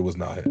 bro. They was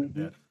not hitting.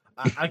 Yeah.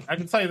 I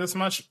can tell you this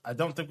much. I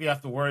don't think we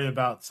have to worry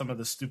about some of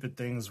the stupid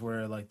things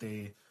where like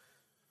they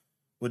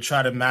would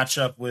try to match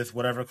up with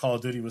whatever Call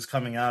of Duty was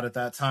coming out at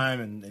that time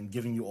and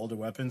giving you older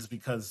weapons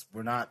because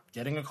we're not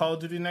getting a Call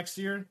of Duty next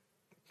year.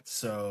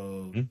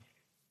 So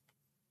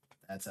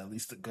that's at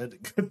least a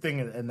good thing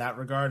in that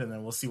regard. And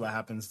then we'll see what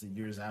happens the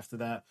years after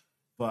that.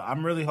 But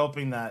I'm really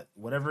hoping that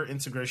whatever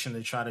integration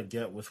they try to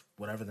get with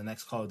whatever the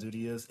next Call of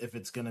Duty is, if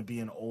it's going to be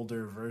an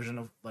older version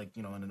of like,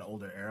 you know, in an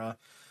older era,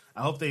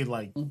 I hope they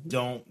like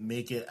don't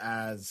make it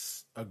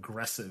as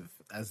aggressive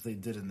as they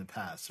did in the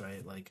past,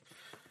 right? Like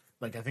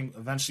I think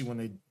eventually when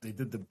they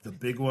did the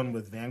big one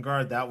with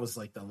Vanguard, that was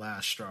like the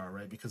last straw,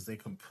 right? Because they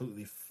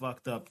completely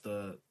fucked up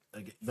the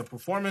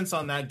performance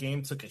on that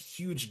game took a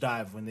huge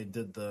dive when they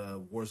did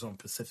the Warzone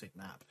Pacific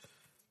map.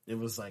 It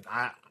was like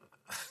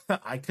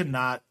I could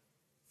not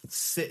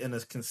sit in a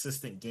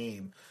consistent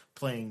game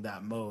playing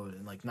that mode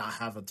and like not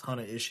have a ton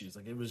of issues.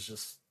 Like it was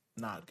just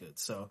not good.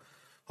 So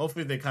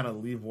hopefully they kind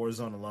of leave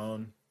Warzone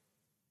alone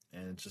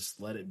and just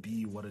let it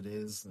be what it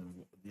is, and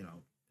you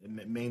know,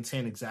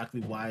 maintain exactly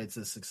why it's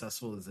as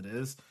successful as it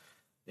is.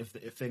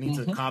 If they need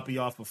to copy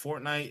off of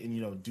Fortnite and,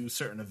 you know, do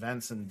certain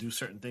events and do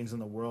certain things in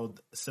the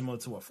world similar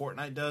to what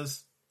Fortnite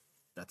does,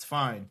 that's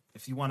fine.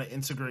 If you want to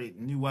integrate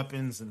new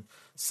weapons and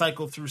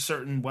cycle through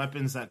certain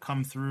weapons that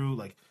come through,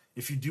 like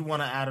if you do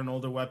want to add an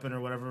older weapon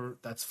or whatever,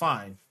 that's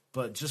fine.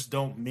 But just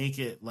don't make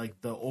it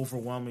like the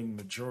overwhelming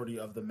majority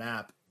of the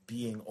map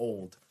being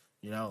old.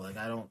 You know, like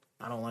I don't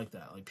like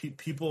that. Like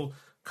people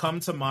come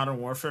to Modern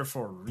Warfare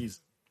for a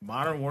reason.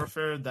 Modern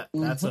Warfare,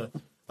 that's a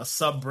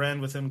sub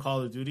brand within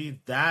Call of Duty.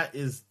 That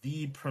is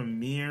the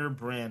premier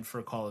brand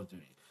for Call of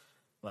Duty.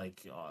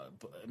 Like,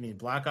 I mean,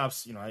 Black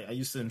Ops. You know, I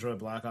used to enjoy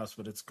Black Ops,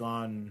 but it's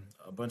gone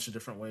a bunch of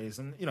different ways,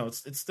 and you know,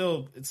 it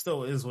still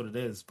is what it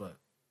is. But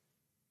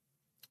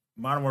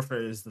Modern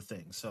Warfare is the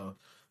thing, so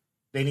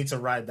they need to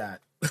ride that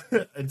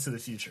into the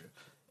future.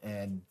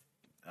 And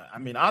I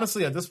mean,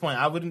 honestly, at this point,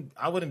 I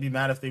wouldn't be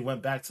mad if they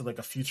went back to like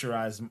a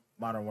futurized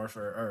Modern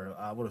Warfare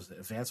or what was it,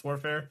 Advanced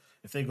Warfare.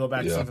 If they go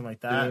back to something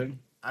like that,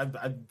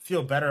 I'd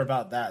feel better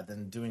about that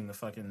than doing the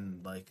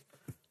fucking like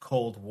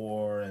Cold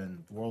War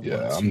and World War II.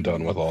 Yeah, I'm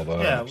done with all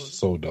that. Yeah, I'm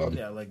so done.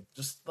 Yeah, like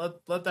just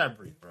let that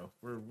breathe, bro.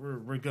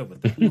 We're good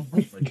with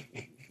that.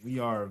 Like, we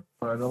are.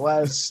 The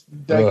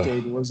last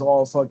decade was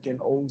all fucking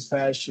old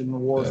fashioned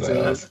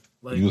warfare.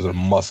 Like, using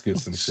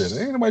muskets and shit.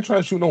 Ain't nobody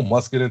trying to shoot no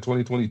musket in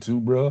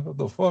 2022, bro. What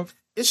the fuck?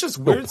 It's just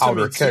weird to me,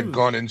 powder keg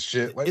gun and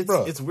shit. Like,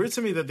 it's weird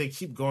to me that they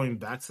keep going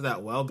back to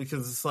that well,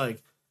 because it's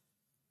like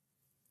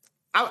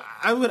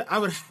I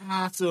would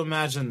have to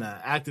imagine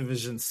that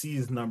Activision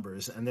sees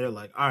numbers and they're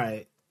like, all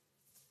right,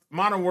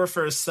 Modern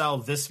Warfare sell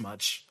this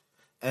much,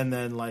 and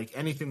then like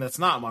anything that's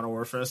not Modern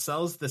Warfare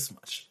sells this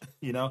much.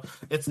 You know,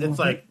 it's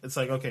like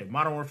okay,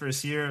 Modern Warfare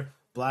is here,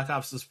 Black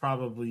Ops is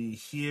probably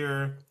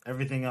here,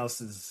 everything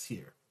else is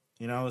here.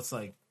 You know, it's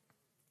like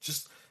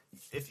just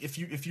if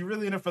you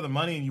really in it for the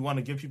money and you want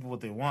to give people what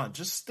they want,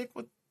 just stick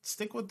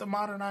with the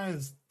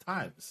modernized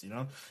times. You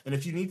know, and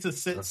if you need to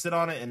sit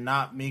on it and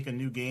not make a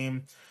new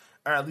game,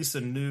 or at least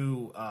a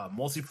new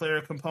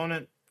multiplayer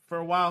component for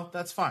a while,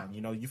 that's fine.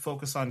 You know, you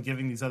focus on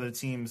giving these other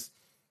teams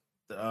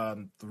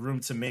the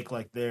room to make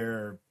like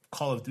their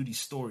Call of Duty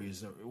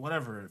stories or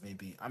whatever it may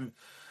be.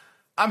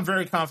 I'm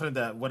very confident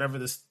that whatever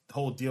this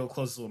whole deal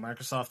closes with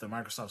Microsoft, that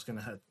Microsoft's going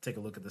to take a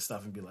look at this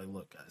stuff and be like,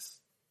 look, guys,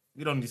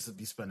 we don't need to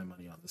be spending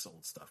money on this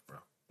old stuff, bro.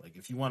 Like,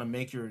 if you want to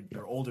make your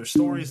older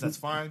stories, that's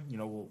fine. You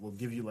know, we'll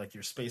give you like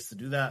your space to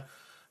do that.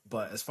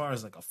 But as far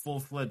as like a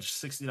full-fledged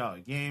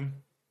 $60 game,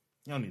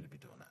 you don't need to be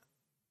doing that.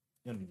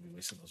 You don't need to be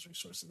wasting those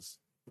resources.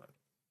 But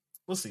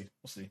we'll see.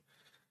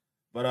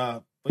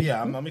 But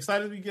yeah, I'm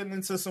excited to be getting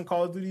into some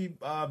Call of Duty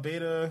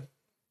beta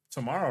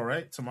tomorrow,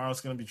 right?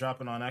 Tomorrow's going to be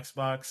dropping on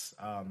Xbox.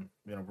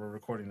 You know, we're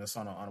recording this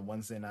on a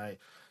Wednesday night,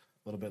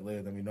 a little bit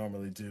later than we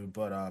normally do.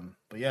 But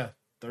yeah,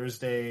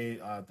 Thursday,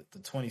 the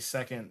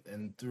 22nd,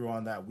 and through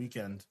on that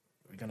weekend,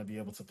 we're going to be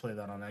able to play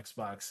that on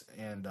Xbox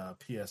and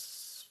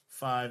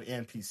PS5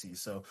 and PC.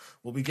 So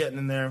we'll be getting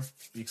in there.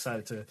 Be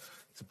excited to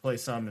play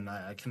some, and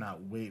I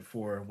cannot wait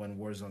for when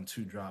Warzone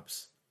 2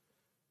 drops.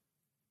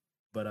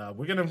 But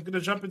we're gonna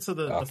jump into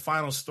the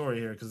final story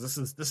here, because this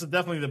is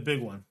definitely the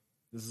big one.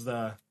 This is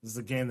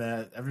a game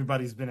that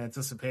everybody's been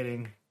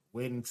anticipating,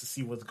 waiting to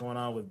see what's going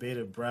on with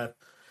bated breath.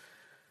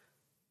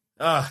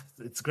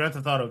 It's Grand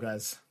Theft Auto,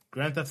 guys.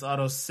 Grand Theft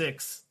Auto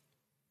 6.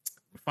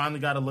 We finally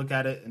got to look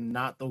at it, and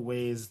not the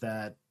ways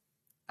that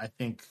I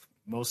think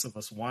most of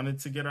us wanted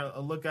to get a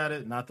look at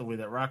it. Not the way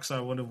that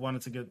Rockstar would have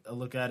wanted to get a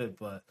look at it,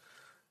 but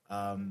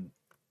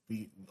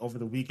over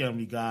the weekend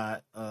we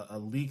got a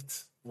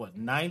leaked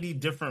 90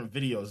 different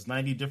videos,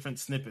 90 different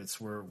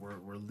snippets were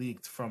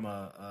leaked from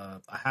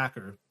a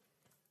hacker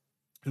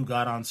who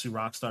got onto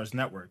Rockstar's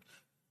network,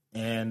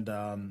 and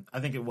I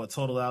think it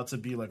totaled out to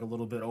be like a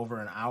little bit over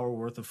an hour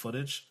worth of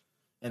footage,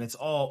 and it's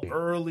all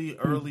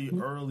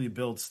early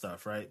build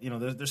stuff, right? You know,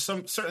 there's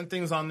some certain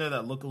things on there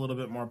that look a little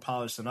bit more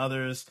polished than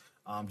others.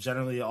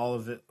 Generally, all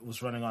of it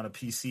was running on a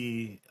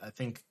PC. I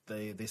think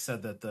they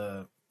said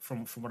that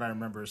from what I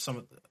remember,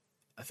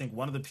 I think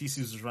one of the PCs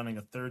was running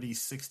a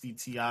 3060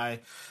 Ti, the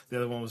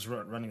other one was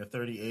running a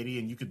 3080,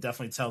 and you could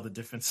definitely tell the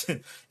difference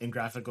in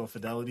graphical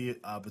fidelity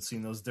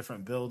between those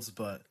different builds.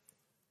 But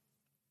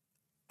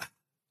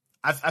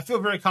I feel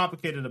very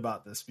complicated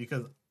about this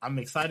because I'm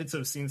excited to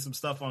have seen some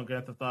stuff on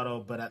Grand Theft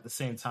Auto, but at the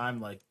same time,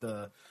 like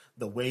the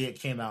way it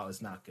came out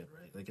is not good,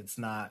 right? Like it's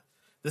not.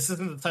 This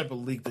isn't the type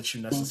of leak that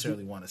you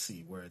necessarily want to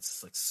see, where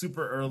it's like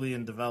super early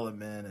in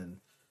development and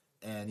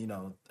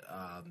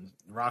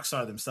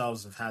Rockstar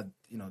themselves have had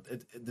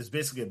there's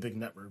basically a big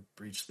network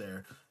breach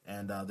there,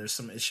 and there's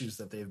some issues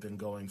that they've been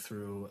going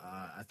through.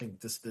 I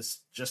think this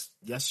just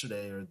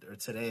yesterday or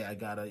today I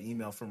got an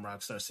email from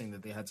Rockstar saying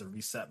that they had to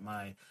reset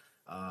my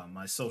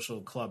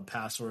social club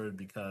password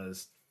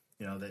because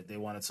they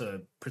wanted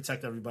to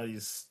protect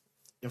everybody's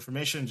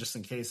information just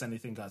in case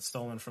anything got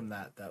stolen from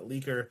that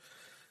leaker.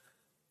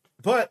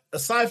 But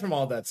aside from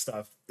all that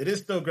stuff, it is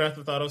still Grand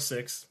Theft Auto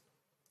 6.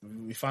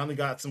 We finally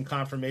got some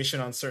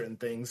confirmation on certain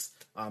things.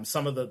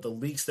 Some of the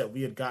leaks that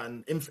we had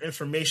gotten,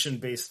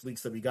 information-based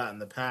leaks that we got in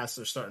the past,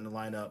 are starting to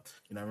line up.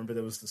 I remember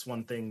there was this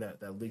one thing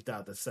that leaked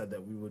out that said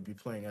that we would be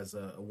playing as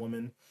a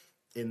woman.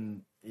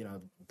 The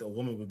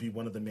woman would be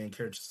one of the main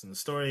characters in the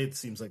story. It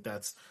seems like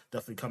that's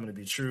definitely coming to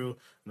be true.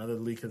 Another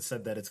leak has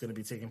said that it's going to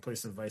be taking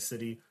place in Vice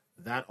City.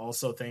 That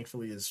also,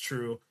 thankfully, is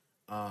true.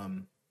 It's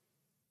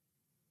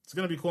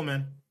going to be cool,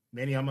 man.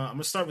 Manny, I'm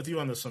gonna start with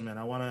you on this one, man.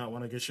 I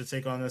wanna get your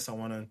take on this. I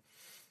wanna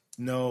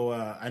know.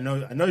 I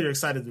know you're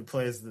excited to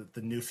play as the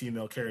new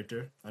female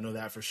character. I know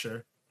that for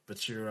sure.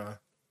 But you're a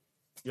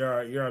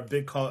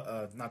big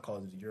not Call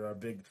of Duty. You're a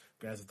big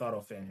Grand Theft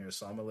Auto fan here,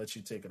 so I'm gonna let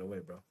you take it away,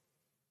 bro.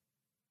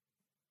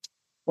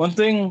 One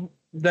thing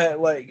that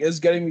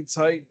is getting me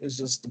tight is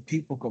just the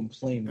people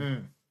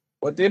complaining.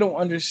 What they don't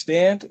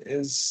understand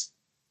is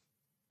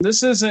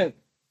this isn't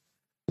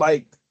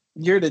like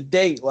year to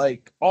date,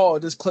 like, oh,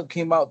 this clip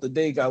came out the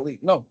day it got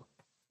leaked. No,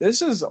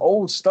 this is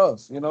old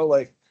stuff.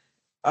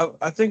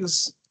 I think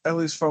it's, at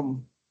least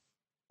from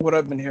what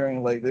I've been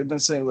hearing, like they've been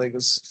saying like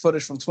it's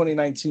footage from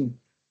 2019.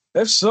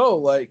 If so,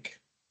 like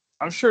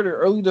I'm sure the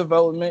early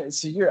development,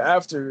 it's a year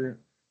after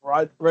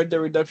Red Dead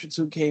Redemption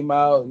 2 came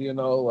out.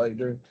 Like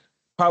they're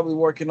probably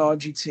working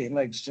on GTA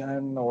Next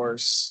Gen or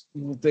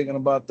even thinking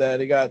about that.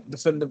 They got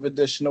Definitive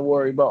Edition to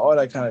worry about, all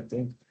that kind of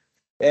thing.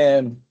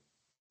 And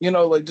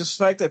like just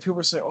the fact that people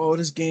are saying, "Oh,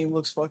 this game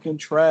looks fucking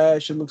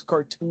trash. It looks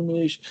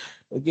cartoonish.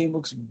 The game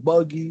looks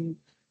buggy."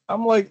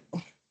 I'm like,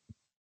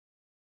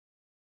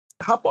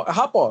 hop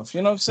off.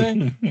 You know what I'm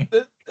saying?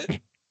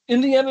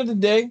 In the end of the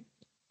day,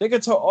 they can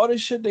talk all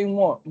this shit they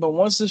want, but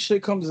once this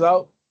shit comes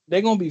out,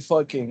 they're gonna be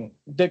fucking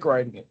dick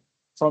riding it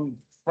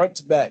from front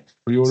to back.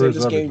 Pre-orders,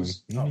 this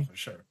game's for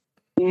sure.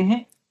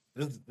 Mm-hmm.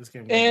 This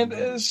game, and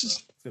it's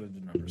just gonna do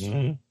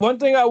numbers. One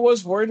thing I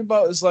was worried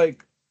about is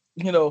like,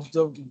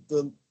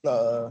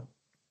 the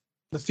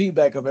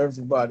feedback of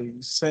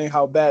everybody saying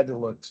how bad it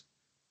looks.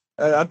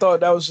 I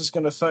thought that was just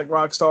going to affect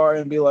Rockstar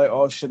and be like,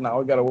 oh shit, now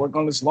we got to work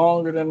on this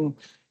longer than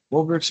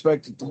what we're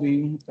expected to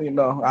be.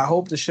 I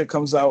hope the shit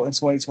comes out in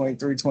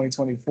 2023,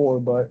 2024.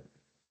 But,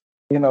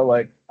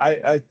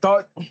 I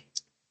thought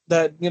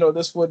that,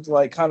 this would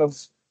like kind of,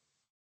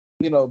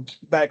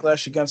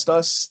 backlash against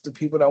us, the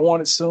people that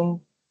want it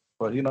soon.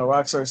 But,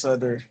 Rockstar said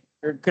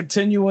they're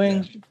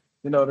continuing,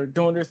 they're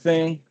doing their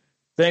thing.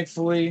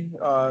 Thankfully,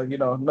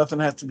 nothing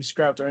has to be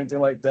scrapped or anything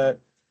like that.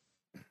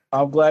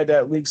 I'm glad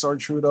that leaks are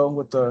true though.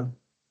 With the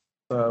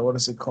what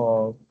is it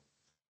called?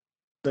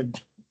 The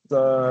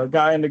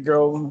guy and the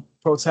girl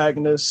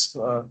protagonist.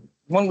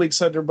 One leak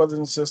said they're brothers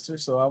and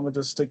sisters, so I'm gonna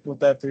just stick with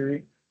that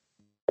theory.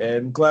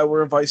 And glad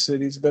we're in Vice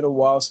City. It's been a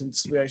while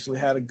since we actually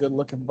had a good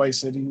looking Vice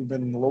City. We've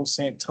been in Los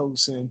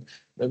Santos and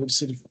Liberty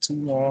City for too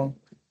long,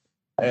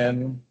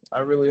 and I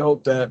really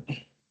hope that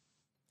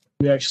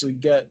we actually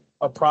get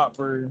a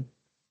proper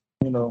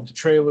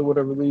trailer with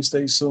a release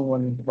date soon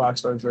when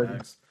Rockstar's ready.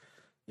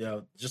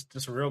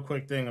 Just a real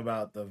quick thing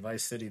about the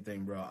Vice City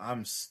thing, bro.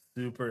 I'm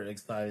super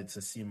excited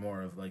to see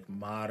more of like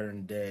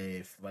modern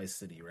day Vice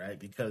City, right?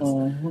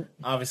 Because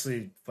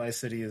obviously Vice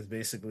City is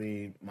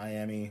basically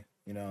Miami.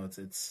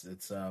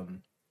 It's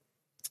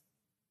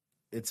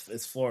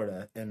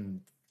Florida,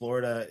 and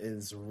Florida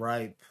is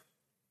ripe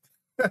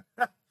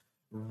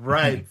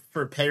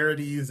for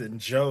parodies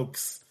and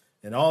jokes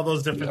and all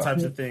those different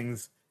types of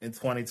things in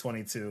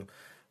 2022.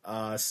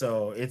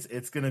 So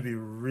it's gonna be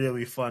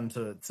really fun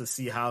to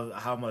see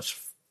how much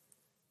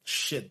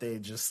shit they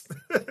just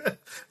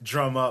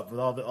drum up with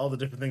all the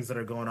different things that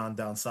are going on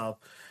down south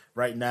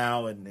right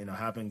now, and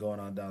have been going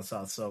on down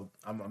south. So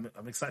I'm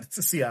excited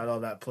to see how all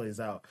that plays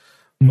out.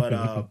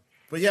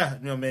 But yeah,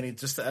 Manny,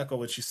 just to echo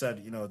what you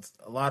said, it's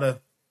a lot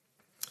of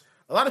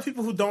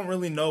people who don't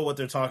really know what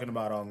they're talking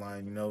about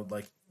online.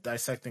 Like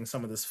dissecting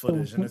some of this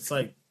footage, and it's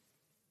like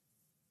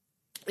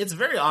it's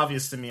very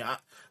obvious to me.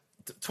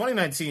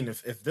 2019,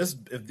 if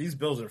these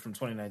builds are from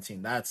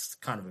 2019, that's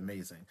kind of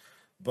amazing.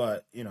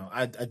 But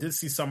I did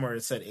see somewhere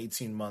it said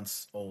 18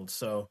 months old.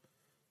 So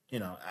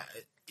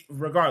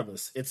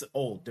regardless, it's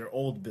old. They're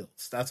old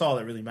builds. That's all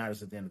that really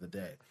matters at the end of the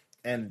day.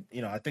 And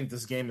I think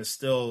this game is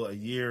still a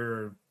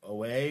year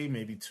away,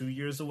 maybe 2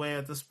 years away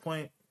at this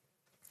point.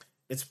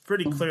 It's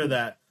pretty clear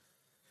that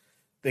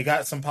they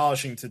got some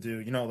polishing to do.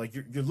 You know, like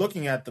you're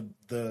looking at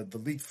the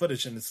leaked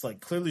footage, and it's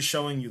like clearly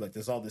showing you like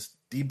there's all this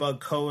debug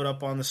code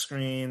up on the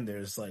screen.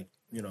 There's like,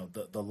 you know,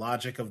 the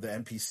logic of the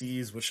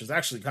NPCs, which is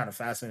actually kind of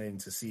fascinating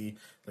to see.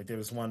 Like there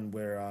was one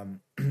where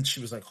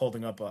she was like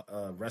holding up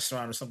a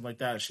restaurant or something like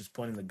that, and she's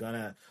pointing the gun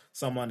at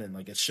someone, and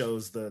like it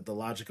shows the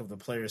logic of the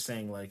player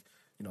saying like,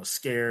 you know,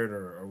 scared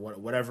or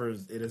whatever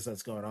it is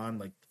that's going on.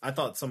 Like I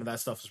thought some of that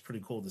stuff was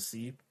pretty cool to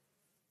see.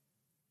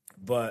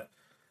 But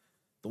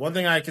the one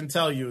thing I can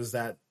tell you is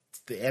that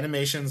the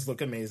animations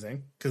look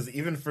amazing, because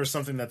even for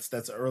something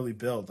that's early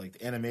build, like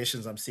the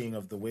animations I'm seeing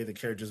of the way the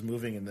character's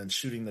moving and then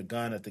shooting the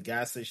gun at the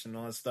gas station and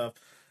all that stuff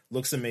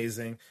looks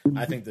amazing.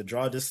 I think the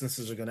draw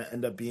distances are going to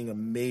end up being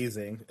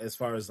amazing as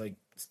far as like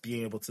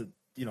being able to,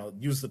 you know,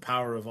 use the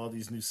power of all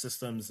these new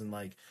systems and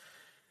like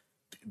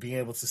being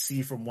able to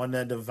see from one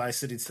end of Vice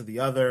City to the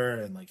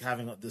other and like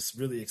having this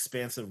really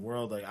expansive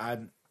world. Like I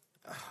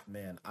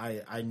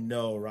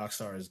know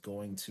Rockstar is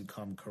going to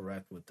come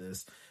correct with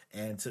this,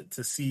 and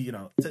to see, you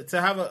know,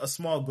 to have a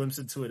small glimpse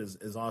into it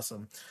is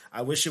awesome.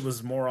 I wish it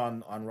was more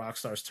on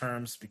Rockstar's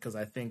terms, because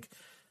I think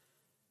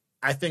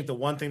the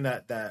one thing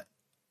that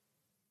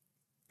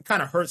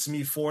kind of hurts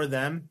me for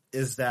them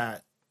is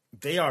that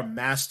they are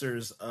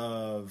masters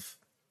of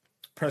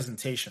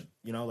presentation,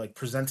 you know, like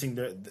presenting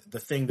the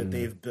thing that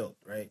they've built,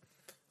 right?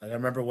 Like I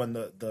remember when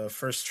the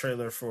first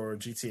trailer for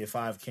GTA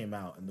 5 came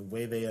out, and the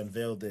way they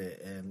unveiled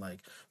it, and like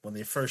when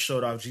they first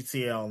showed off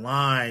GTA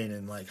Online,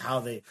 and like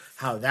how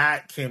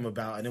that came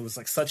about, and it was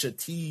like such a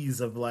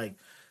tease of like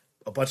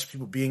a bunch of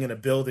people being in a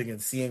building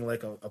and seeing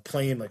like a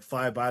plane like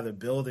fly by the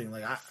building.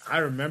 Like I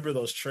remember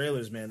those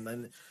trailers, man.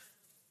 And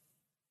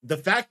the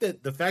fact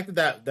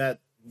that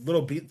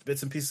little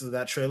bits and pieces of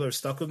that trailer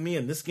stuck with me,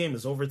 and this game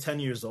is over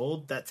 10 years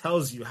old, that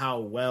tells you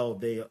how well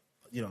they,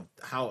 you know,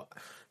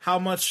 how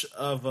much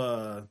of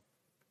a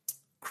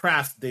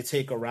craft they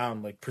take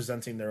around like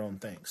presenting their own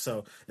thing.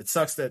 So it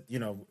sucks that, you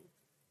know,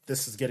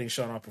 this is getting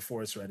shown off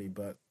before it's ready.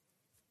 But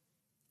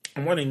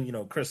I'm wondering, you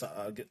know, Chris,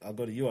 I'll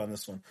go to you on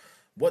this one.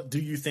 What do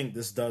you think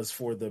this does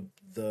for the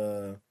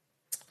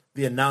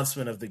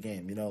announcement of the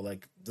game? You know,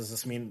 like, does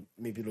this mean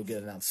maybe it'll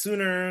get announced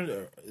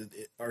sooner,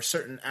 or are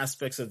certain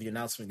aspects of the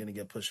announcement going to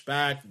get pushed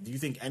back? Do you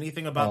think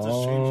anything about this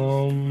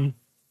changes?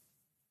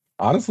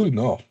 Honestly,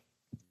 no.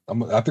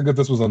 I think if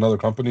this was another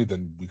company,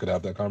 then we could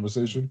have that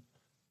conversation.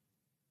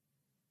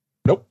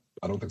 Nope,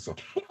 I don't think so.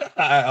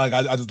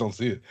 I just don't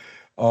see it.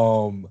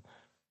 I'm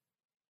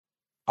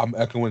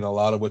echoing a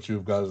lot of what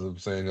you guys are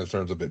saying in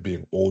terms of it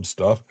being old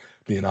stuff.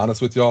 Being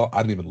honest with y'all,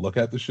 I didn't even look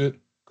at the shit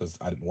because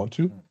I didn't want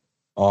to.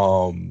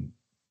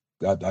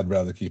 I'd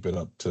rather keep it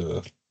up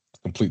to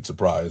complete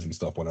surprise and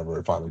stuff whenever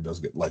it finally does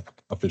get like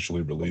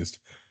officially released.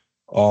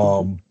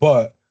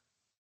 But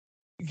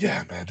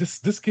yeah, man,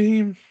 this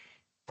game,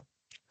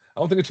 I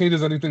don't think it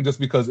changes anything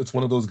just because it's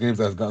one of those games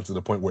that has gotten to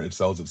the point where it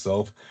sells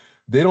itself.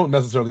 They don't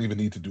necessarily even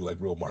need to do like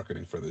real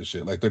marketing for this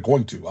shit. Like they're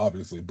going to,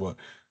 obviously, but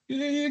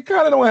you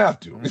kind of don't have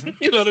to.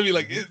 You know what I mean?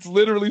 Like it's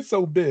literally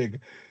so big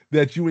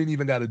that you ain't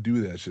even got to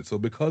do that shit. So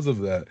because of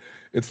that,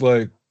 it's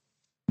like,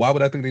 why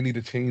would I think they need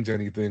to change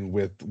anything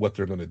with what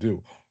they're going to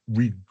do?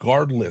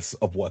 Regardless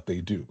of what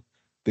they do,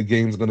 the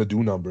game's going to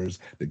do numbers.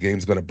 The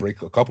game's going to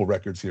break a couple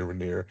records here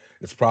and there.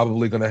 It's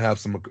probably going to have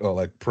some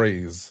like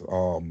praise.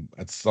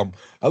 At some,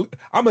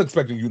 I'm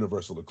expecting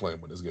universal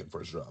acclaim when this game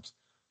first drops.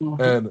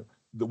 And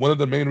one of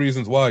the main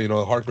reasons why, you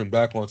know, harkening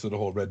back onto the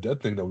whole Red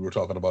Dead thing that we were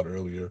talking about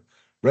earlier.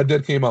 Red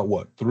Dead came out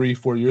what,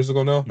 3-4 years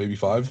ago now, maybe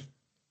 5,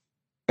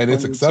 and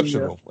it's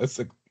exceptional. It's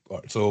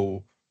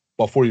so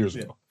about 4 years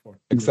ago.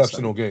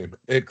 Exceptional game,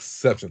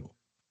 exceptional.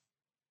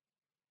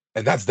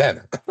 And that's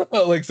that.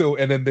 Like so,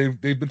 and then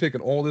they've been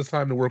taking all this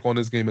time to work on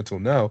this game until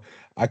now.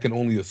 I can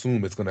only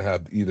assume it's going to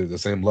have either the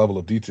same level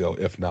of detail,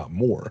 if not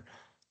more.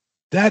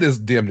 That is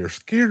damn near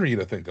scary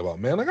to think about,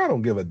 man. Like I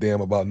don't give a damn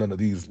about none of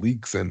these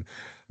leaks, and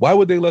why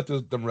would they let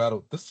them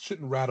rattle? This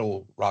shouldn't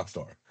rattle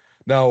Rockstar.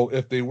 Now,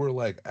 if they were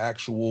like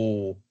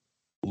actual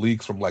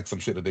leaks from like some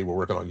shit that they were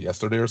working on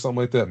yesterday or something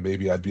like that,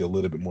 maybe I'd be a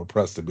little bit more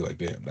pressed to be like,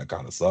 damn, that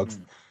kind of sucks.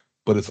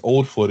 But it's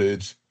old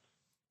footage.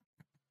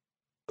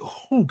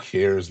 Who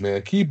cares,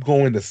 man? Keep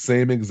going the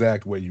same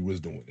exact way you was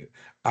doing it.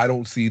 I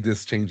don't see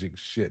this changing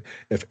shit.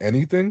 If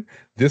anything,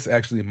 this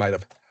actually might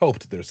have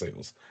helped their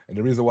sales. And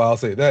the reason why I'll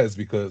say that is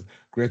because,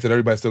 granted,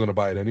 everybody's still gonna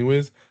buy it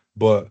anyways.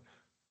 But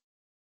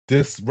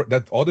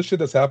all the shit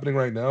that's happening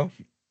right now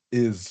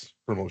is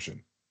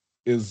promotion,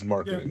 is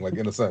marketing, like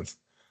in a sense.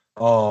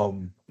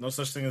 No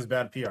such thing as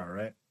bad PR,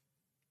 right?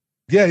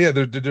 Yeah,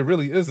 there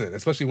really isn't,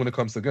 especially when it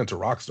comes again to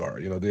Rockstar.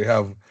 You know, they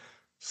have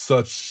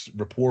such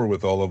rapport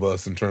with all of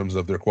us in terms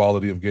of their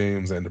quality of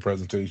games and the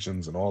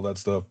presentations and all that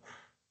stuff.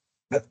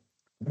 I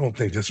don't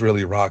think this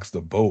really rocks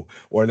the boat.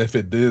 Or if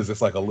it is,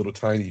 it's like a little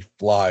tiny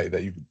fly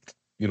that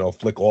you know,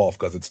 flick off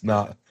because it's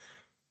not.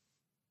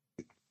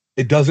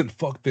 It doesn't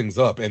fuck things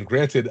up. And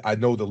granted, I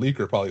know the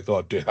leaker probably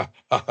thought, yeah,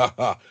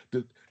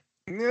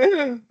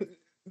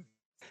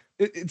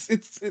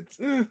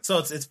 So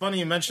it's funny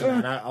you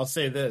mentioned that. I'll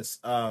say this.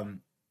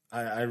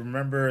 I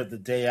remember the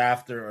day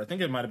after, or I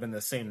think it might have been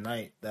the same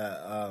night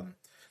that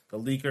the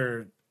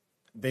leaker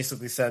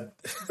basically said,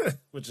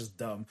 which is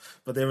dumb,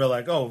 but they were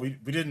like, "Oh, we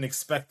didn't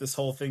expect this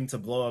whole thing to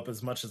blow up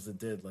as much as it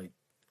did." Like,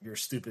 you're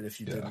stupid if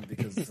you didn't,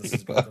 because this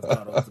is Grand Theft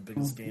Auto, the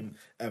biggest game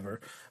ever.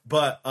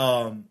 But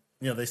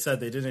they said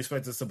they didn't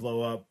expect this to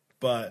blow up.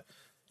 But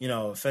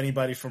if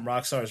anybody from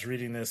Rockstar is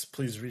reading this,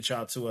 please reach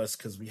out to us,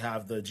 because we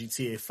have the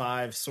GTA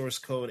 5 source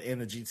code and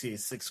the GTA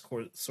 6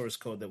 source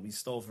code that we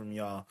stole from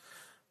y'all.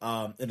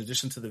 In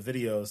addition to the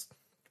videos,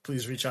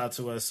 please reach out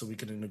to us so we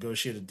can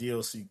negotiate a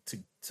deal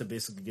to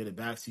basically get it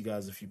back to you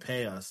guys if you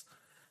pay us.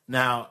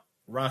 Now,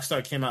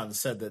 Rockstar came out and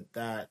said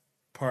that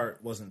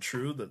part wasn't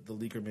true, that the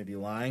leaker may be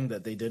lying,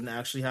 that they didn't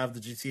actually have the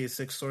GTA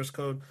 6 source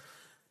code.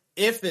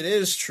 If it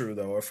is true,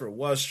 though, or if it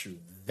was true,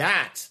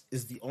 that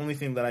is the only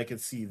thing that I could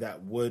see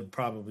that would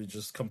probably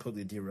just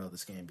completely derail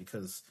this game,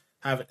 because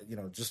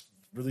just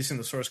releasing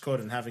the source code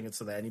and having it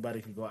so that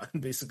anybody can go out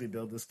and basically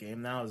build this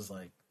game now is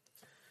like,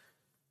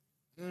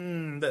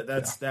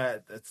 that's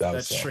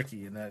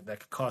tricky, and that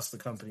could cost the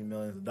company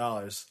millions of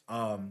dollars.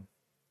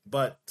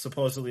 But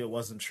supposedly it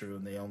wasn't true,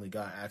 and they only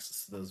got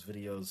access to those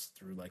videos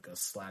through like a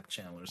Slack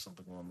channel or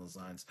something along those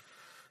lines.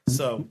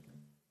 So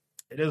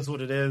it is what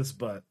it is.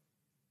 But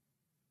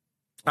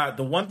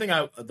the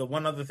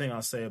one other thing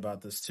I'll say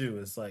about this too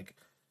is, like,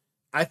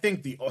 I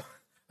think the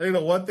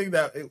one thing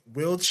that it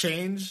will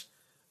change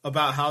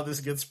about how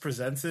this gets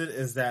presented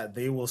is that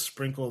they will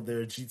sprinkle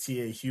their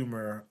GTA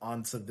humor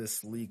onto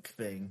this leak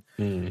thing,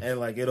 and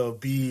like it'll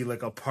be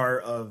like a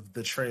part of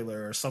the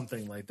trailer or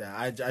something like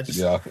that.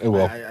 It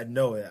will. I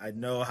know it. I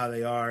know how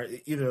they are.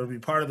 Either it'll be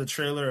part of the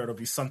trailer, or it'll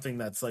be something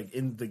that's like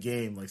in the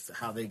game, like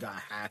how they got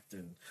hacked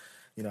and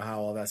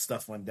how all that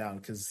stuff went down,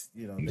 because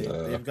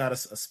they've got a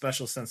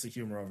special sense of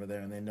humor over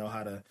there, and they know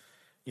how to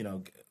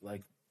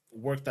like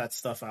work that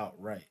stuff out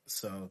right.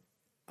 So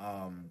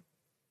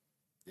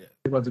yeah,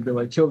 you're about to be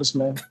like, kill this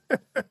man.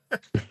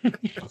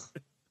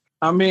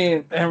 I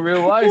mean, in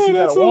real life, you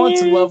gotta want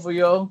to level,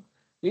 yo.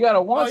 You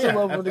gotta want to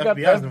level. They got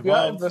the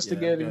FBI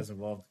investigating.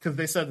 Because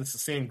they said it's the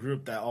same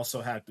group that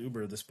also hacked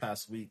Uber this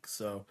past week.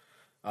 So,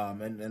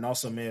 and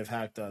also may have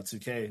hacked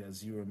 2K,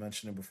 as you were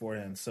mentioning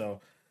beforehand. So,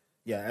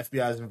 yeah,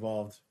 FBI is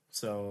involved.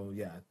 So,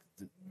 yeah,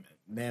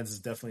 Mans is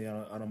definitely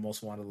on a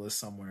most wanted list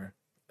somewhere.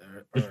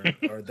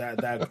 Or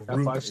that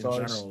group in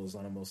general is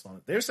on a most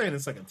wanted. They're saying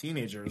it's like a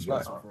teenager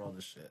responsible for all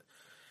this shit.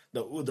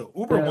 The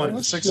Uber one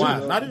is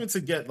wild. Not even to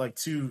get like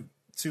too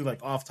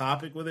like off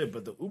topic with it,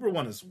 but the Uber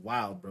one is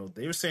wild, bro.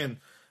 They were saying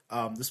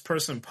this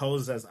person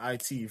posed as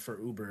IT for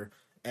Uber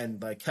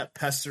and like kept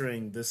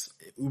pestering this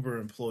Uber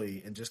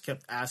employee and just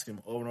kept asking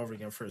him over and over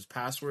again for his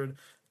password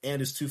and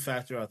his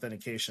 2-factor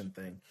authentication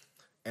thing.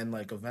 And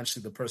like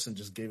eventually the person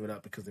just gave it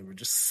up because they were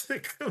just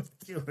sick of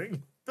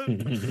dealing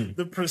with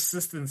the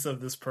persistence of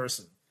this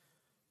person.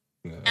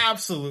 Yeah.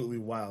 Absolutely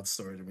wild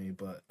story to me,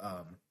 but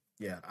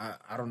yeah,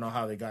 I don't know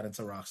how they got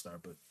into Rockstar,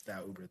 but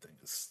that Uber thing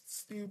is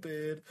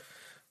stupid.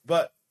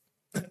 But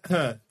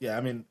yeah,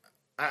 I mean,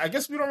 I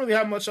guess we don't really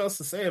have much else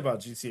to say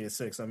about GTA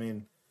 6. I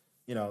mean,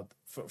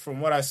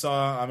 from what I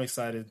saw, I'm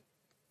excited.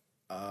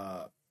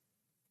 I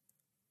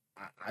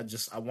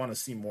want to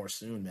see more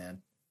soon,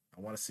 man.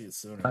 I want to see it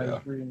sooner. I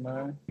agree,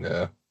 man.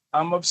 Yeah.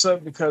 I'm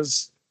upset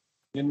because,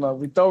 we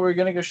thought we were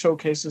going to get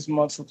showcased this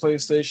month for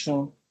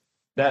PlayStation.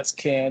 That's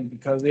canned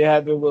because they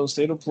had their little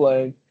state of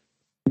play.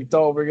 We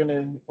thought we were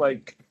going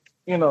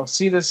to,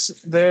 see this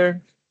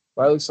there.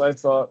 Or at least I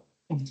thought.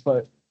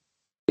 But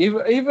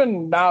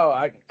even now,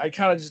 I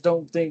kind of just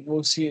don't think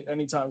we'll see it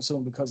anytime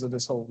soon because of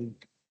this whole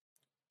week.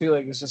 I feel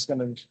like it's just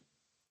going to...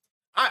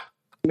 I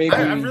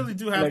really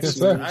do have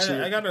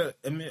to.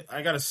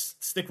 I gotta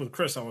stick with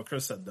Chris on what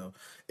Chris said though.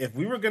 If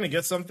we were gonna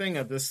get something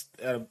at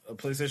a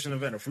PlayStation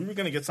event, if we were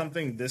gonna get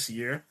something this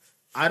year,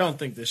 I don't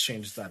think this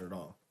changes that at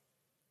all.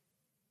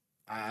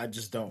 I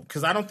just don't,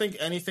 because I don't think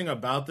anything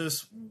about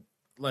this,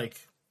 like,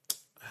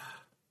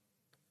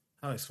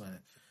 how do I explain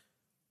it?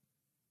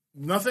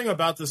 Nothing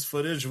about this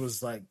footage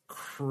was like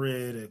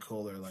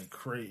critical or like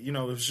crazy. It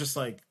was just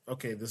like,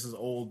 okay, this is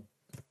old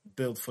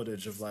build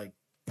footage of like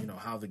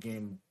how the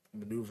game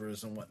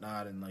maneuvers and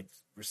whatnot, and like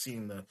we're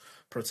seeing the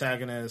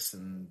protagonist,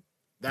 and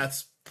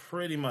that's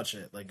pretty much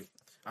it. Like,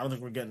 I don't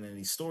think we're getting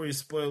any story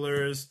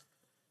spoilers.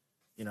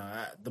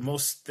 The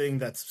most thing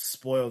that's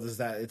spoiled is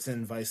that it's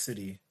in Vice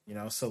City.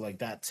 So like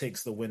that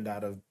takes the wind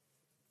out of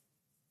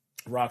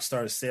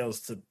Rockstar's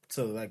sails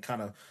to like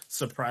kind of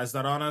surprise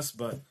that on us.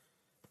 But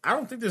I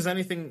don't think there's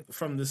anything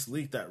from this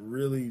leak that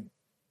really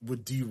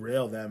would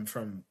derail them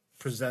from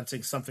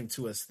presenting something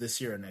to us this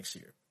year or next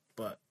year.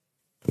 But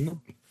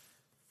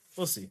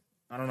we'll see.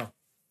 I don't know.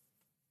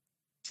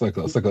 It's like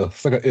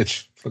an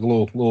itch. It's like a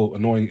little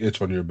annoying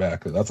itch on your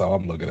back. That's how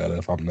I'm looking at it.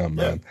 If I'm them,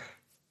 man,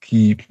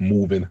 keep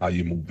moving how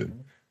you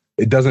moving.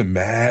 It doesn't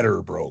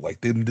matter, bro.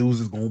 Like, them dudes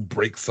is gonna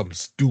break some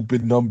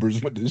stupid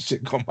numbers when this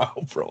shit come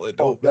out, bro. It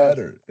don't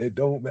matter. It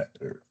don't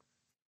matter.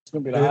 It's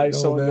gonna be the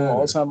highest selling game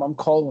all the time. I'm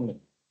calling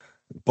it.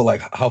 But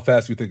like, how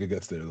fast do you think it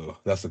gets there, though?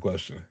 That's the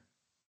question.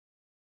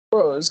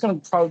 Bro, it's gonna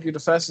probably be the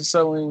fastest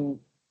selling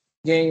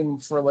game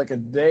for like a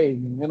day. You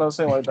know what I'm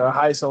saying? Like the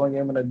high selling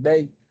game in a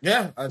day.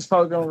 Yeah, it's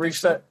probably gonna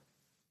reach that.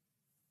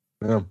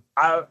 Yeah.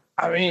 I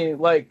mean,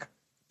 like,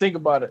 think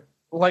about it.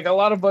 Like a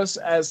lot of us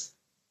as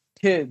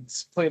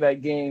kids play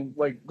that game,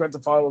 like Grand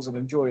Theft Autos, and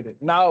enjoyed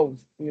it. Now,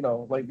 you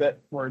know, like that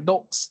we're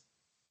adults.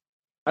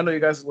 I know you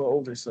guys are a little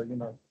older, so you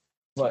know,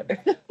 but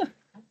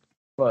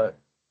but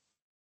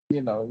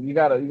you know, you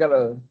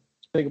gotta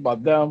think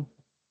about them.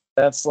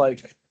 That's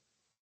like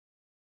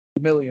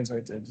millions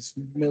right there, just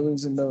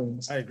millions and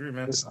millions. I agree,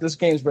 man. This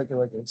game's breaking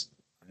records.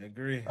 I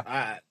agree.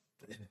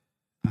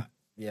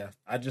 Yeah,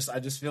 I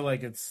just feel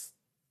like it's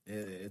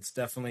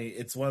definitely,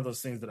 it's one of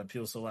those things that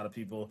appeals to a lot of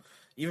people,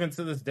 even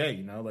to this day.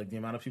 You know, like the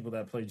amount of people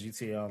that play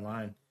GTA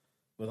Online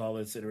with all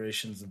its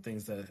iterations and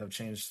things that have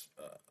changed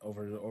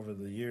over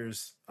the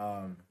years.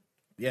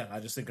 Yeah, I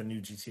just think a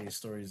new GTA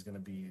story is going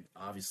to be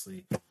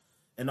obviously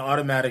an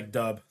automatic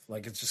dub.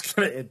 Like it's just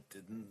gonna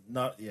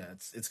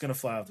it's gonna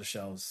fly off the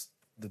shelves,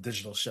 the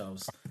digital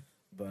shelves.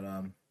 But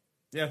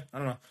yeah, I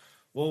don't know.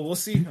 Well, we'll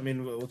see. I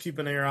mean, we'll keep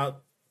an ear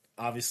out.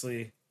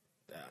 Obviously,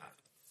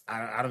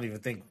 I don't even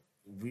think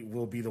we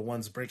will be the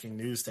ones breaking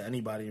news to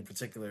anybody in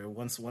particular.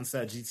 Once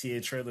that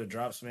GTA trailer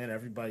drops, man,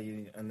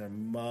 everybody and their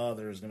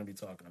mother is going to be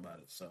talking about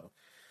it. So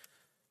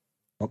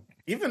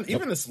even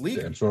this leak,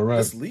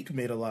 this leak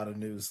made a lot of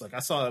news. Like I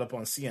saw it up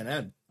on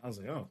CNN. I was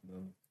like, oh,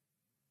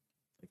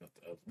 a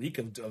leak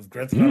of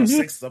Grand Theft Auto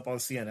 6 is up on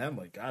CNN.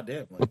 Like,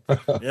 goddamn, like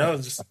you know,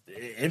 it's just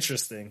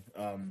interesting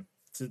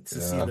to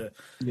see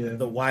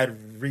the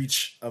wide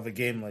reach of a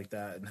game like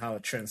that and how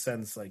it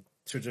transcends like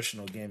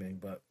traditional gaming.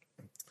 But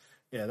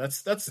yeah,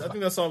 that's I think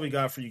that's all we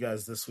got for you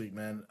guys this week,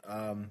 man.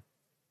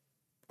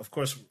 Of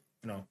course,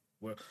 you know,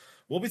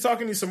 we'll be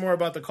talking to you some more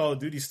about the Call of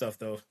Duty stuff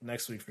though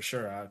next week for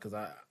sure,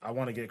 because I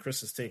want to get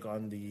Chris's take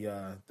on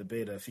the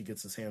beta if he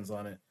gets his hands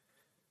on it.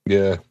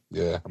 Yeah,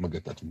 I'm gonna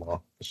get that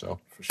tomorrow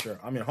for sure.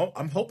 I mean,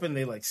 I'm hoping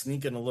they like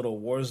sneak in a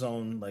little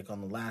Warzone like on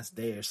the last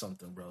day or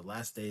something, bro.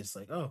 Last day, it's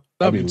like, oh,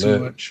 that'd be too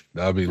much.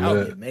 That'd be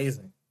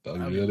amazing.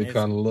 That'd be really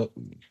kind of look.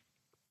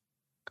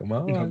 Come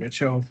on, don't get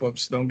your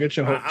hopes up. Don't get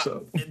your hopes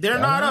up. They're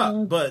not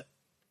up, but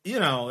you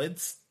know,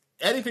 it's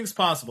anything's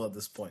possible at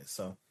this point.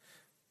 So,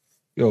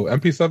 yo,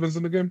 MP7's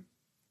in the game.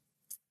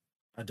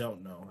 I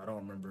don't know. I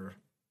don't remember.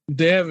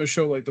 They haven't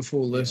shown like the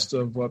full list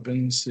of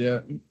weapons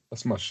yet.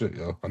 That's my shit,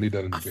 yo. I need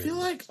that in the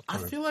game. I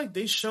feel like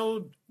they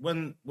showed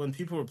when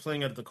people were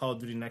playing at the Call of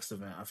Duty Next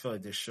event. I feel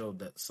like they showed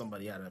that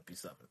somebody had an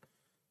MP7,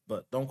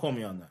 but don't quote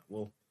me on that.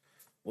 We'll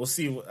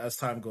see as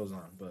time goes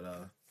on.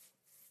 But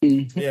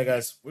yeah,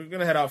 guys, we're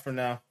gonna head out for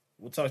now.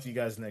 We'll talk to you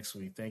guys next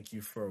week. Thank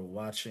you for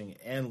watching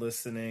and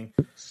listening.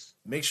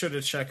 Make sure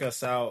to check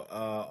us out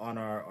on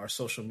our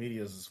social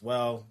medias as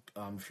well.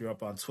 If you're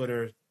up on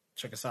Twitter,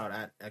 check us out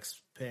at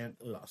XPack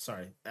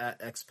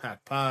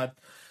Pod.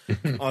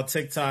 On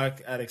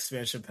TikTok at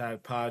Expansion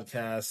Pack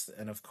Podcast.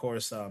 And of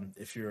course,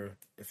 if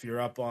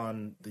you're up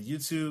on the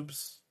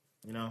YouTubes,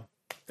 you know,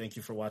 thank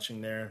you for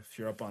watching there. If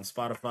you're up on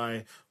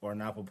Spotify or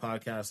an Apple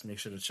Podcast, make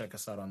sure to check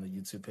us out on the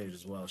YouTube page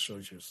as well. Show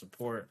us your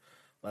support,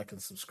 like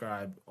and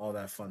subscribe, all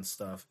that fun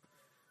stuff.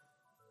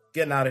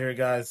 Getting out of here,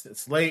 guys.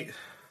 It's late.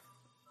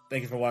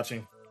 Thank you for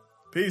watching.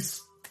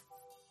 Peace.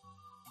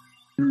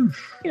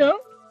 Yeah.